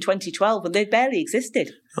back in 2012 and they barely existed.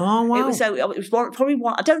 Oh, wow. It was probably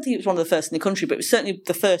one, I don't think it was one of the first in the country, but it was certainly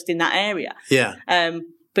the first in that area. Yeah.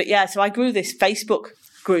 So I grew this Facebook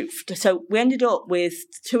group. So we ended up with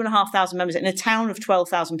 2,500 members in a town of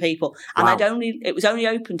 12,000 people. And it was only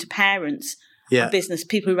open to parents of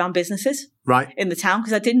people who ran businesses in the town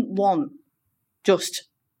because I didn't want it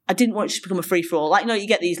to become a free-for-all. Like, you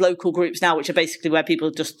get these local groups now, which are basically where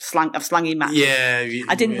people just have slanging matches. Yeah.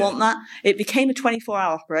 I didn't want that. It became a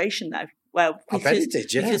 24-hour operation, though. Well, I bet it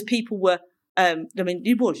did, because people were,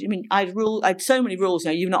 you would. I had so many rules.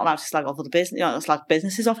 You're not allowed to slag off other business. You're not allowed to slag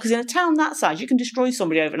businesses off because in a town that size, you can destroy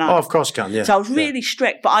somebody overnight. Oh, of course you can, yeah. So I was really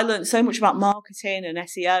strict, but I learned so much about marketing and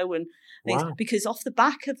SEO and things. Wow. Because off the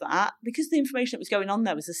back of that, because the information that was going on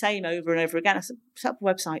there was the same over and over again, I said, set up a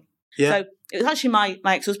website. Yeah. So it was actually my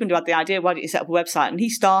ex-husband who had the idea, why don't you set up a website? And he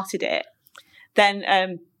started it. Then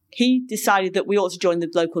he decided that we ought to join the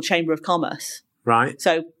local Chamber of Commerce. Right.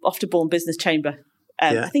 So Ofterbourne Business Chamber.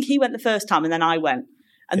 I think he went the first time and then I went.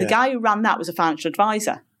 And the guy who ran that was a financial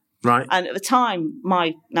advisor. Right. And at the time,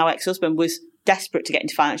 my now ex-husband was desperate to get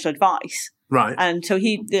into financial advice. Right. And so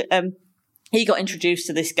he got introduced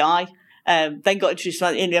to this guy, then got introduced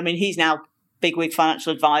to, he's now bigwig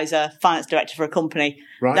financial advisor, finance director for a company.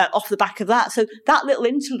 Right. Off the back of that. So that little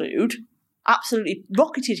interlude absolutely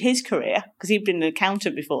rocketed his career, because he'd been an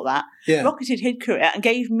accountant before that, rocketed his career and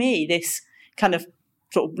gave me this kind of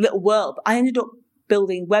sort of little world. I ended up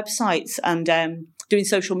building websites and doing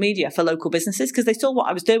social media for local businesses because they saw what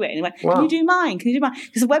I was doing. And they went, wow. Can you do mine?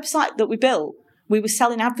 Because the website that we built, we were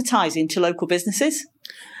selling advertising to local businesses.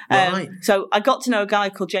 Right. So I got to know a guy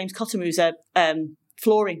called James Cottam, who's a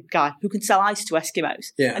flooring guy who can sell ice to Eskimos.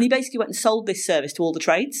 Yeah. And he basically went and sold this service to all the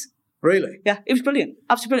trades. Really? Yeah, it was brilliant.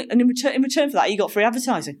 Absolutely brilliant. And in return for that, he got free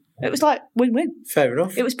advertising. It was like win-win. Fair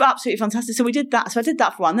enough. It was absolutely fantastic. So we did that. So I did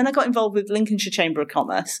that for a while. And then I got involved with Lincolnshire Chamber of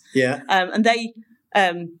Commerce. Yeah. And they,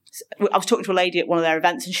 I was talking to a lady at one of their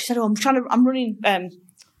events and she said, I'm running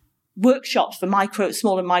workshops for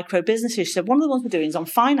small and micro businesses. She said, one of the ones we're doing is on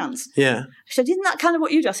finance. Yeah. She said, isn't that kind of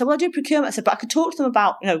what you do? I said, well, I do procurement. I said, but I could talk to them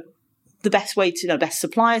about, the best way to, best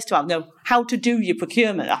suppliers to have, how to do your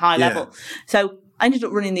procurement at a high level. So I ended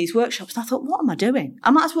up running these workshops and I thought, what am I doing?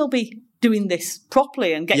 I might as well be doing this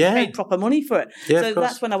properly and getting paid proper money for it. Yeah, so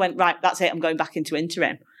that's when I went, right, that's it. I'm going back into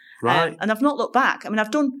interim. Right. And I've not looked back. I mean,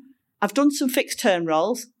 I've done some fixed term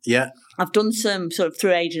roles. Yeah. I've done some sort of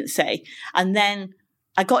through agency. And then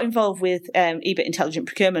I got involved with EBIT Intelligent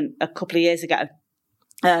Procurement a couple of years ago.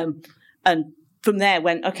 And from there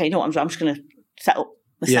went, okay, I'm just going to set up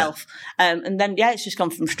myself. Yeah. And then, it's just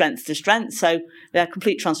gone from strength to strength. So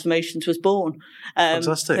Compleat Transformations was born.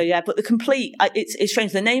 Fantastic. So, but the Compleat, it's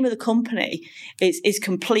strange. The name of the company is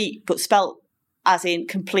Compleat, but spelt as in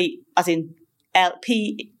complete, as in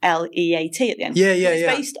Pleat at the end. Yeah.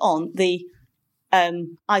 It's based on the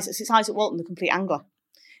it's Isaac Walton, the Complete Angler.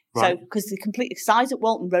 Right. So, because Isaac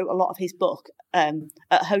Walton wrote a lot of his book at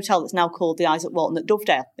a hotel that's now called the Isaac Walton at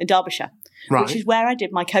Dovedale in Derbyshire, which is where I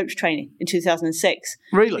did my coach training in 2006.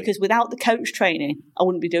 Really? Because without the coach training, I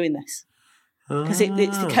wouldn't be doing this. Because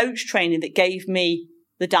it's the coach training that gave me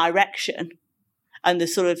the direction and the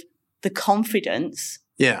sort of the confidence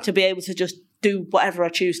to be able to just do whatever I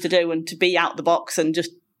choose to do and to be out the box and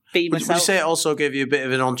just be myself. Would you say it also gave you a bit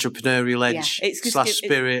of an entrepreneurial edge /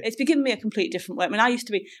 spirit? It's given me a complete different way. I mean, I used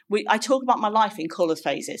to be. I talk about my life in colours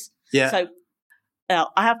phases. Yeah. So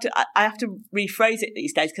I have to rephrase it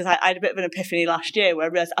these days because I had a bit of an epiphany last year where I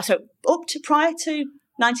realised. So prior to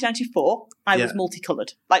 1994, I was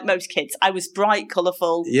multicoloured, like most kids. I was bright,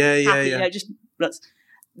 colourful, happy.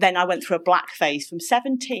 Then I went through a black phase from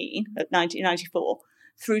 17 at 1994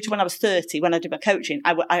 through to when I was 30. When I did my coaching,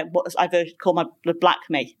 I called my black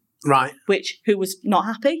me. Right. Who was not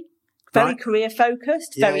happy, very career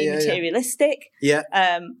focused, very materialistic. Yeah.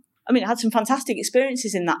 I mean, I had some fantastic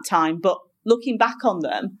experiences in that time, but looking back on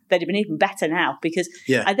them, they'd have been even better now because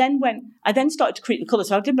I then started to create the colours.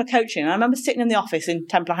 So I did my coaching and I remember sitting in the office in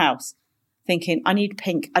Templar House thinking, I need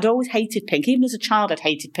pink. I'd always hated pink. Even as a child, I'd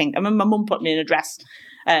hated pink. I remember my mum put me in a dress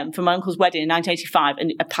for my uncle's wedding in 1985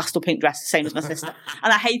 and a pastel pink dress, the same as my sister.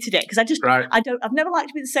 And I hated it because I've never liked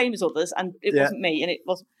to be the same as others and it wasn't me and it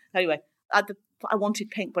wasn't. Anyway, I wanted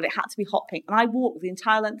pink, but it had to be hot pink. And I walked the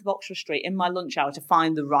entire length of Oxford Street in my lunch hour to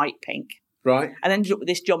find the right pink. Right. And ended up with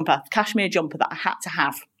this jumper, cashmere jumper that I had to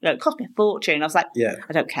have. It cost me a fortune. I was like,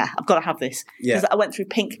 I don't care. I've got to have this. Because I went through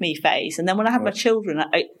pink me phase. And then when I had my children,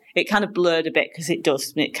 it kind of blurred a bit because it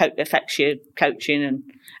does. It affects your coaching and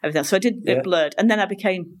everything. So I did, it blurred. And then I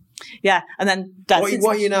became, and then...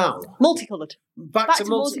 What are you now? Multicoloured. Back to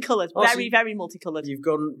multicoloured. Very, very multicoloured. You've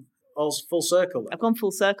gone... all full circle then? I've gone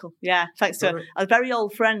full circle, thanks to a very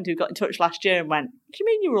old friend who got in touch last year and went, do you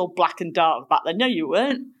mean you were all black and dark back then? No, you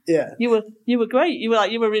weren't. Yeah. You were great. You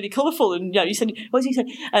were really colourful and you said, what did he say?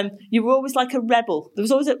 You were always like a rebel. You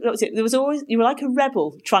were like a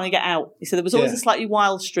rebel trying to get out. He said there was always a slightly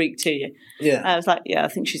wild streak to you. Yeah. I was like, I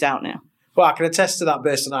think she's out now. Well, I can attest to that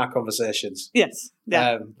based on our conversations. Yes.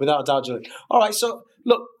 Yeah. Without a doubt, Gillian. All right, so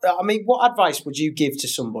look, I mean, what advice would you give to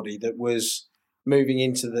somebody that was moving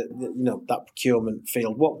into the that procurement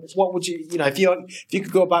field? What would you if you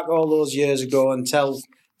could go back all those years ago and tell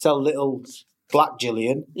little black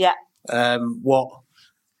Gillian, what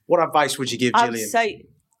advice would you give Gillian? I'd say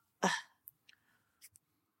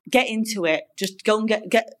get into it. Just go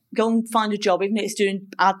and find a job, even if it's doing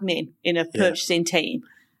admin in a purchasing team,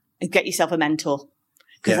 and get yourself a mentor.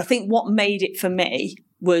 Because I think what made it for me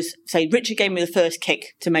was, say, Richard gave me the first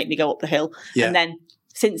kick to make me go up the hill. Yeah. And then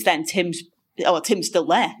since then, Tim's still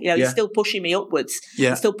there. He's still pushing me upwards. Yeah.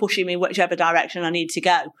 He's still pushing me whichever direction I need to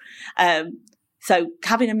go. So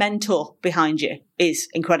having a mentor behind you is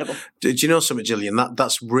incredible. Do you know something, Gillian?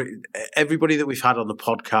 That's everybody that we've had on the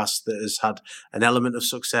podcast that has had an element of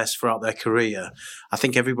success throughout their career. I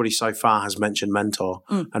think everybody so far has mentioned mentor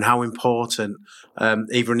and how important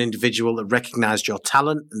either an individual that recognised your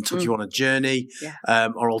talent and took you on a journey,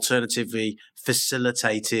 or alternatively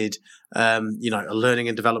facilitated, a learning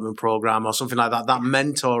and development program or something like that. That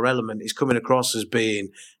mentor element is coming across as being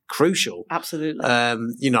crucial. Absolutely. I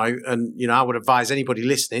would advise anybody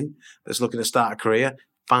listening that's looking to start a career,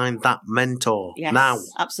 find that mentor now.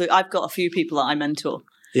 Absolutely. I've got a few people that I mentor.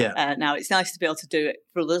 Yeah. Now it's nice to be able to do it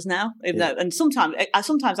for others now, and sometimes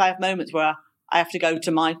I have moments where I have to go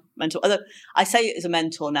to my mentor. Although I say it as a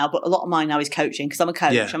mentor now, but a lot of mine now is coaching, because I'm a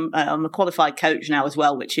coach. Yeah. I'm a qualified coach now as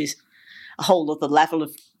well, which is a whole other level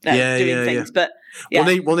of doing things. Yeah.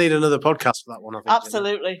 But we'll need another podcast for that one, I think.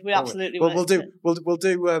 Absolutely. We absolutely will. We'll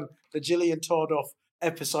do the Gillian Tordoff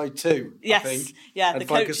episode 2. Yes. I think. Yeah. And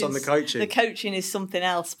focus on the coaching. The coaching is something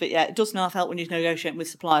else, but it does not help when you're negotiating with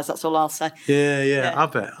suppliers. That's all I'll say. Yeah. I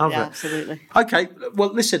bet. Absolutely. Okay.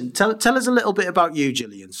 Well, listen. Tell us a little bit about you,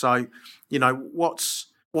 Gillian. So,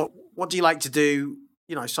 what do you like to do?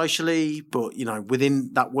 Socially, but within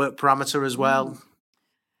that work parameter as well.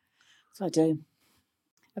 So I do.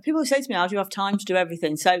 People say to me, "How do you have time to do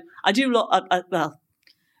everything?" So I do a lot.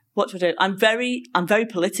 What do I do? I'm very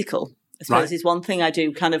political. I suppose is one thing I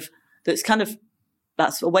do.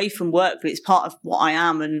 That's away from work, but it's part of what I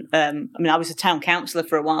am. And I was a town councillor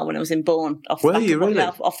for a while when I was in Bourne. Off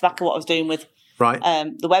the back of what I was doing with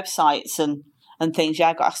the websites and things. Yeah,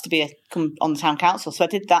 I got asked to come on the town council, so I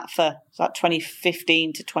did that for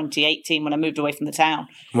 2015 to 2018 when I moved away from the town.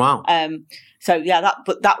 Wow.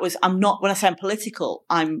 That was. I'm not. When I say I'm political,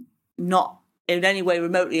 I'm not in any way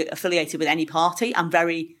remotely affiliated with any party. I'm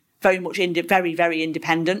very, very much very, very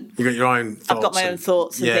independent. You got your own thoughts. I've got my own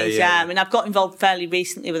thoughts and things. Yeah. I mean, I've got involved fairly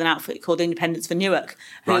recently with an outfit called Independence for Newark,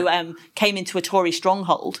 who came into a Tory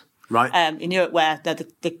stronghold. Right. In Newark, where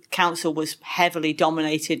the council was heavily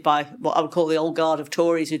dominated by what I would call the old guard of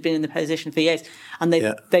Tories who'd been in the position for years, and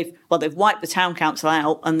they've wiped the town council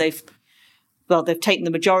out, and they've taken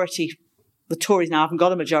the majority. The Tories now haven't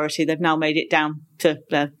got a majority. They've now made it down to,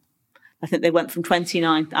 I think they went from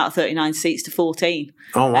 29 out of 39 seats to 14.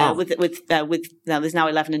 Oh, wow. There's now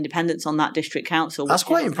 11 independents on that district council. That's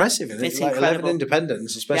quite impressive, isn't it? It's incredible. 11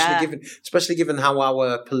 independents, especially given how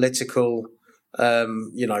our political,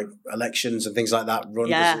 elections and things like that run.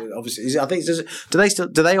 Yeah. Obviously, I think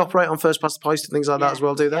do they operate on first past the post and things like that as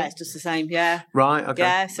well? Do they? Yeah, it's just the same. Yeah. Right. Okay.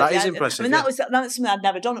 Yeah, that is impressive. I mean, that was something I'd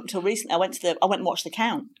never done up until recently. I went and watched the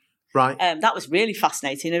count. Right. That was really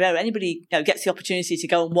fascinating. If anybody gets the opportunity to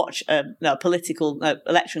go and watch a political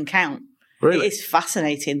election count, really? It is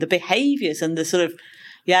fascinating. The behaviours and the sort of,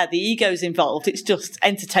 the egos involved. It's just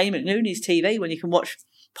entertainment. Who needs TV when you can watch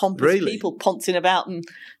pompous people poncing about and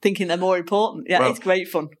thinking they're more important? Yeah, it's great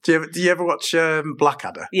fun. Do you ever watch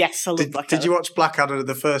Blackadder? Yes, I love Blackadder. Did you watch Blackadder,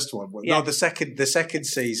 the first one? Yeah. No, the second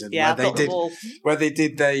season. Yeah, where they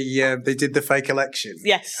did the fake election.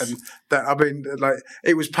 Yes, and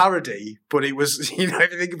it was parody, but it was if you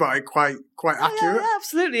think about it, quite accurate. Yeah,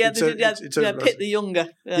 absolutely. Yeah, Pitt the Younger.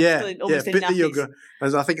 Pitt the Younger.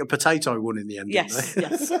 As I think a potato won in the end. Yes.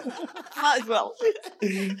 Might as well.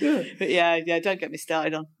 But don't get me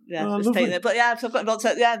started on. Just taking it. But so I've got involved.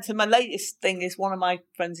 So my latest thing is one of my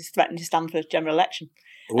friends is threatening to stand for a general election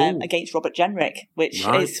against Robert Jenrick, which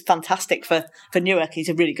is fantastic for Newark. He's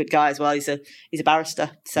a really good guy as well. He's a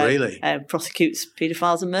barrister. So prosecutes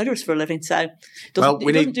paedophiles and murderers for a living. So he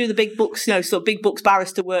doesn't do the big books, sort of big books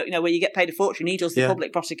barrister work, where you get paid a fortune. He does the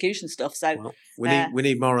public prosecution stuff. So we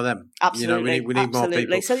need more of them. Absolutely. We need more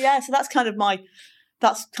people. So that's kind of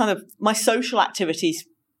my social activities.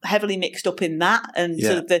 Heavily mixed up in that, and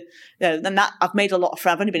sort of and that I've made a lot of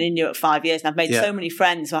friends. I've only been in Newark 5 years, and I've made so many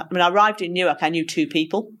friends. I mean, I arrived in Newark, I knew 2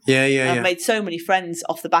 people. I've made so many friends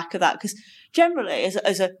off the back of that, because generally,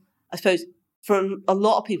 I suppose for a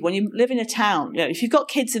lot of people, when you live in a town, if you've got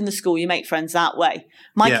kids in the school, you make friends that way.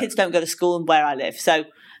 My kids don't go to school where I live, so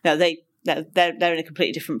they're in a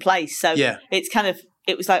completely different place. So it's kind of.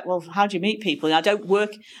 It was like, well, how do you meet people? I don't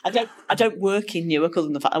work in Newark, other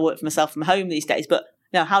than the fact I work for myself from home these days, but.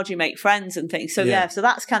 How do you make friends and things? So so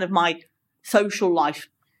that's kind of my social life,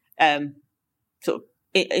 sort of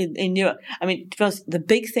in Newark. I mean, to be honest, the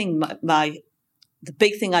big thing my the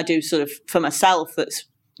big thing I do sort of for myself that's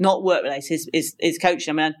not work related is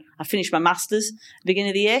coaching. I mean, I finished my master's at the beginning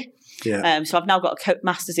of the year. Yeah. So I've now got a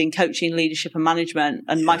master's in coaching, leadership and management,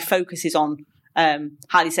 and my focus is on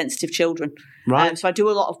highly sensitive children. Right. So I do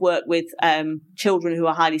a lot of work with children who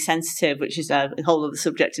are highly sensitive, which is a whole other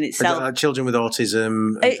subject in itself. Children with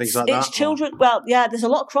autism and things like that? It's children, well, yeah, there's a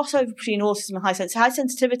lot of crossover between autism and high sensitivity. High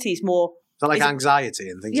sensitivity is more... Is that like anxiety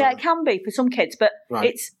and things like that? Yeah, it can be for some kids, but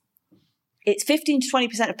it's 15 to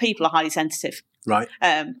 20% of people are highly sensitive. Right.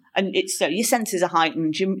 And it's your senses are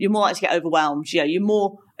heightened. You're more likely to get overwhelmed. You're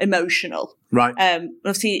more emotional. Right.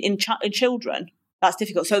 Obviously, in children, that's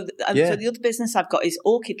difficult. So the other business I've got is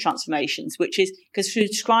Compleat Transformations, which is because we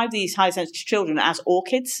describe these high sensitive children as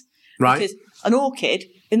orchids. Right. Because an orchid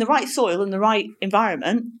in the right soil, in the right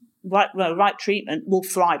environment, right treatment, will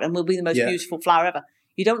thrive and will be the most beautiful flower ever.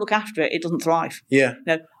 You don't look after it, it doesn't thrive. Yeah.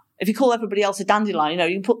 If you call everybody else a dandelion,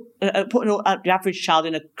 you can put the average child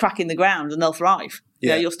in a crack in the ground and they'll thrive.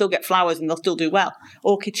 Yeah. You'll still get flowers and they'll still do well.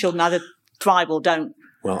 Orchid children either thrive or don't.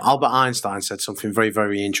 Well, Albert Einstein said something very,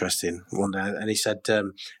 very interesting one day, and he said,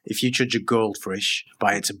 if you judge a goldfish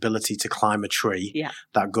by its ability to climb a tree,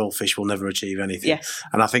 that goldfish will never achieve anything. Yes.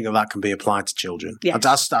 And I think that can be applied to children.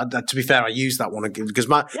 Yes. To be fair, I use that one because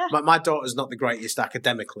my daughter's not the greatest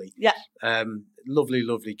academically. Yeah. Lovely,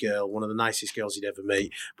 lovely girl, one of the nicest girls you'd ever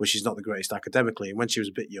meet, but she's not the greatest academically. And when she was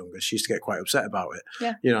a bit younger, she used to get quite upset about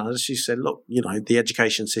it. Yeah. She said, look, the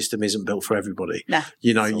education system isn't built for everybody.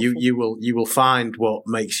 No, you will find what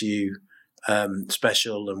makes you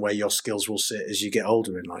special and where your skills will sit as you get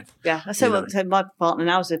older in life. Yeah. So my partner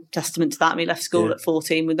now is a testament to that. I mean, he left school at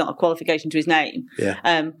 14 with not a qualification to his name. Yeah.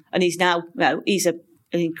 And he's now, he's an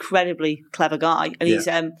incredibly clever guy. And he's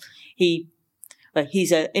an M4,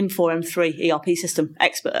 M3 ERP system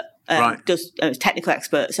expert. Does technical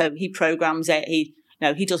expert. So he programs it.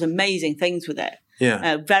 He does amazing things with it.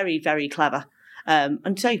 Yeah. Very, very clever.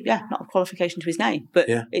 And so, not a qualification to his name, but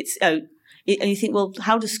it's, and you think, well,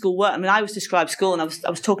 how does school work? I mean, I always describe school, and I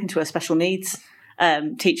was talking to a special needs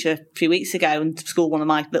teacher a few weeks ago, and school one of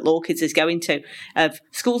my little orchids is going to.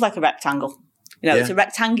 School's like a rectangle. It's a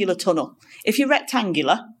rectangular tunnel. If you're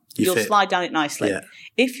rectangular, you'll slide down it nicely. Yeah.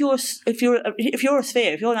 If you're a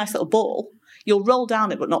sphere, if you're a nice little ball, you'll roll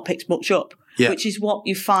down it but not pick much up. Yeah. Which is what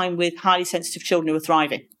you find with highly sensitive children who are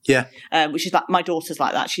thriving. Yeah. Which is like my daughter's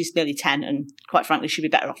like that. She's nearly 10, and quite frankly, she'd be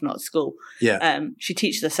better off not at school. Yeah. She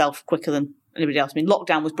teaches herself quicker than anybody else. I mean,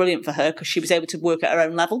 lockdown was brilliant for her because she was able to work at her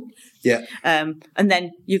own level. Yeah. And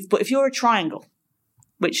then but if you're a triangle,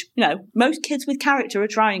 which most kids with character are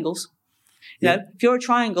triangles. If you're a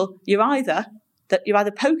triangle, you're either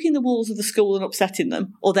poking the walls of the school and upsetting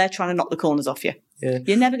them, or they're trying to knock the corners off you. Yeah.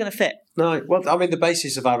 You're never going to fit. No. Well, I mean, the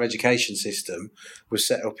basis of our education system was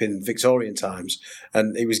set up in Victorian times,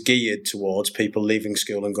 and it was geared towards people leaving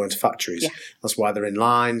school and going to factories. Yeah. That's why they're in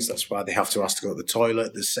lines. That's why they have to ask to go to the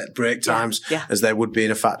toilet. There's set break times as there would be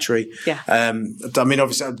in a factory. Yeah. I mean,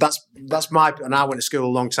 obviously, that's my. And I went to school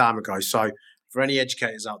a long time ago, so. For any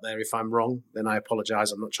educators out there, if I'm wrong, then I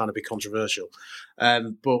apologise. I'm not trying to be controversial.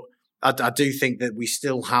 But I do think that we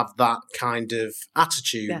still have that kind of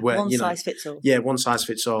attitude where, one size fits all. Yeah, one size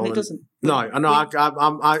fits all. And it doesn't. No, I know.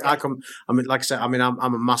 I come. I mean, like I said, I'm a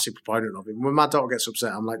massive proponent of it. When my daughter gets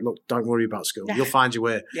upset, I'm like, look, don't worry about school. You'll find your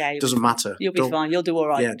way. Yeah, it doesn't matter. You'll be fine. You'll do all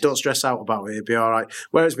right. Yeah, don't stress out about it. It'll be all right.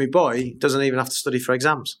 Whereas my boy doesn't even have to study for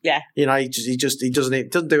exams. Yeah, he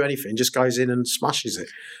doesn't do anything. Just goes in and smashes it.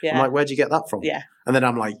 Yeah. I'm like, where'd you get that from? Yeah, and then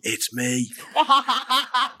I'm like, it's me.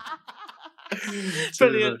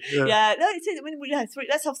 Brilliant. Yeah. No,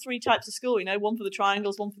 let's have three types of school. One for the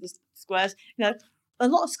triangles, one for the squares. A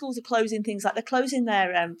lot of schools are closing things like they're closing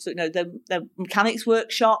their their mechanics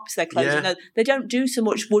workshops. They're closing. They don't do so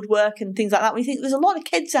much woodwork and things like that. When you think there's a lot of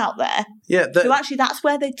kids out there, who actually that's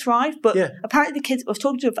where they thrive. But apparently the kids, I've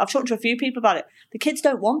talked to a few people about it. The kids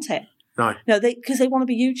don't want it. No, because they want to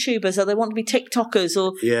be YouTubers or they want to be TikTokers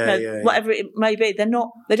or whatever it may be. They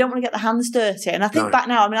don't want to get their hands dirty. And I think back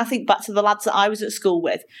now. I think back to the lads that I was at school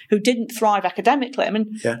with who didn't thrive academically. I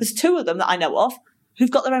mean, there's two of them that I know of who've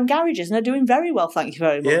got their own garages and they're doing very well. Thank you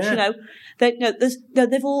very much. Yeah.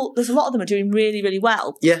 There's a lot of them are doing really, really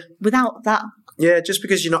well. Yeah. Without that. Yeah, just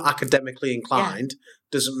because you're not academically inclined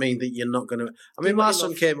doesn't mean that you're not going to. I mean, my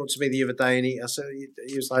son came up to me the other day and he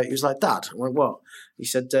was like, Dad. I went, what? He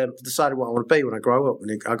said, decided what I want to be when I grow up.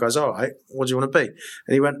 And I goes, all right, what do you want to be?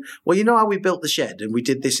 And he went, well, you know how we built the shed and we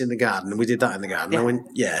did this in the garden and we did that in the garden. Yeah. I went,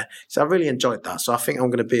 yeah. So I really enjoyed that. So I think I'm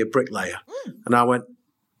going to be a bricklayer. And I went,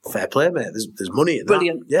 fair play, mate. There's money in that.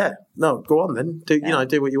 Brilliant. Yeah. No, go on then. Do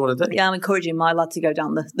what you want to do. Yeah, I'm encouraging my lad to go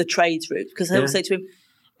down the trades route because I will say to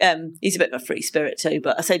him, he's a bit of a free spirit too,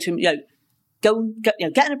 but I say to him, get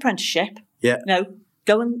an apprenticeship. Yeah.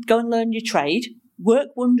 Go and learn your trade. Work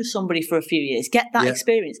under somebody for a few years, get that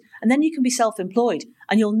experience, and then you can be self-employed,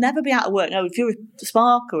 and you'll never be out of work. No, if you're a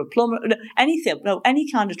spark or a plumber, any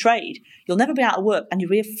kind of trade, you'll never be out of work, and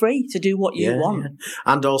you're free to do what you want. Yeah.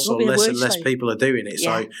 And also, less and less people are doing it.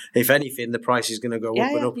 Yeah. So, if anything, the price is going to go up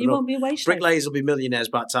and up and up. Won't be a wage slave. Bricklayers will be millionaires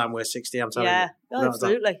by the time we're 60. I'm telling you. Yeah,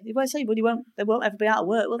 absolutely. You won't say, but they won't ever be out of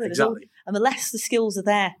work, will they? And the less the skills are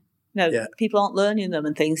there, people aren't learning them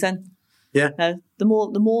and things. Then, the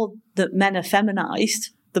more that men are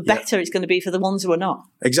feminised, the better it's going to be for the ones who are not.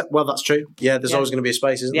 Exactly. Well, that's true. Yeah, there's always going to be a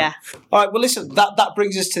space, isn't there? Yeah. All right. Well, listen, that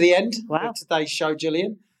brings us to the end of today's show,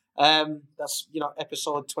 Gillian. That's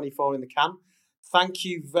episode 24 in the can. Thank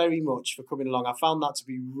you very much for coming along. I found that to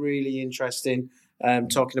be really interesting.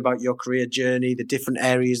 Talking about your career journey, the different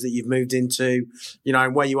areas that you've moved into,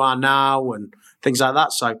 and where you are now, and things like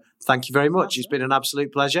that. So, thank you very much. It's been an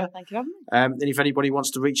absolute pleasure. Thank you for having me. And if anybody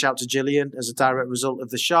wants to reach out to Gillian as a direct result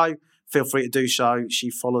of the show, feel free to do so.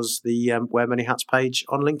 She follows the Wear Many Hats page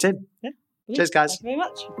on LinkedIn. Yeah. Cheers, guys. Thank you very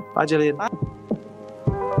much. Bye, Gillian. Bye.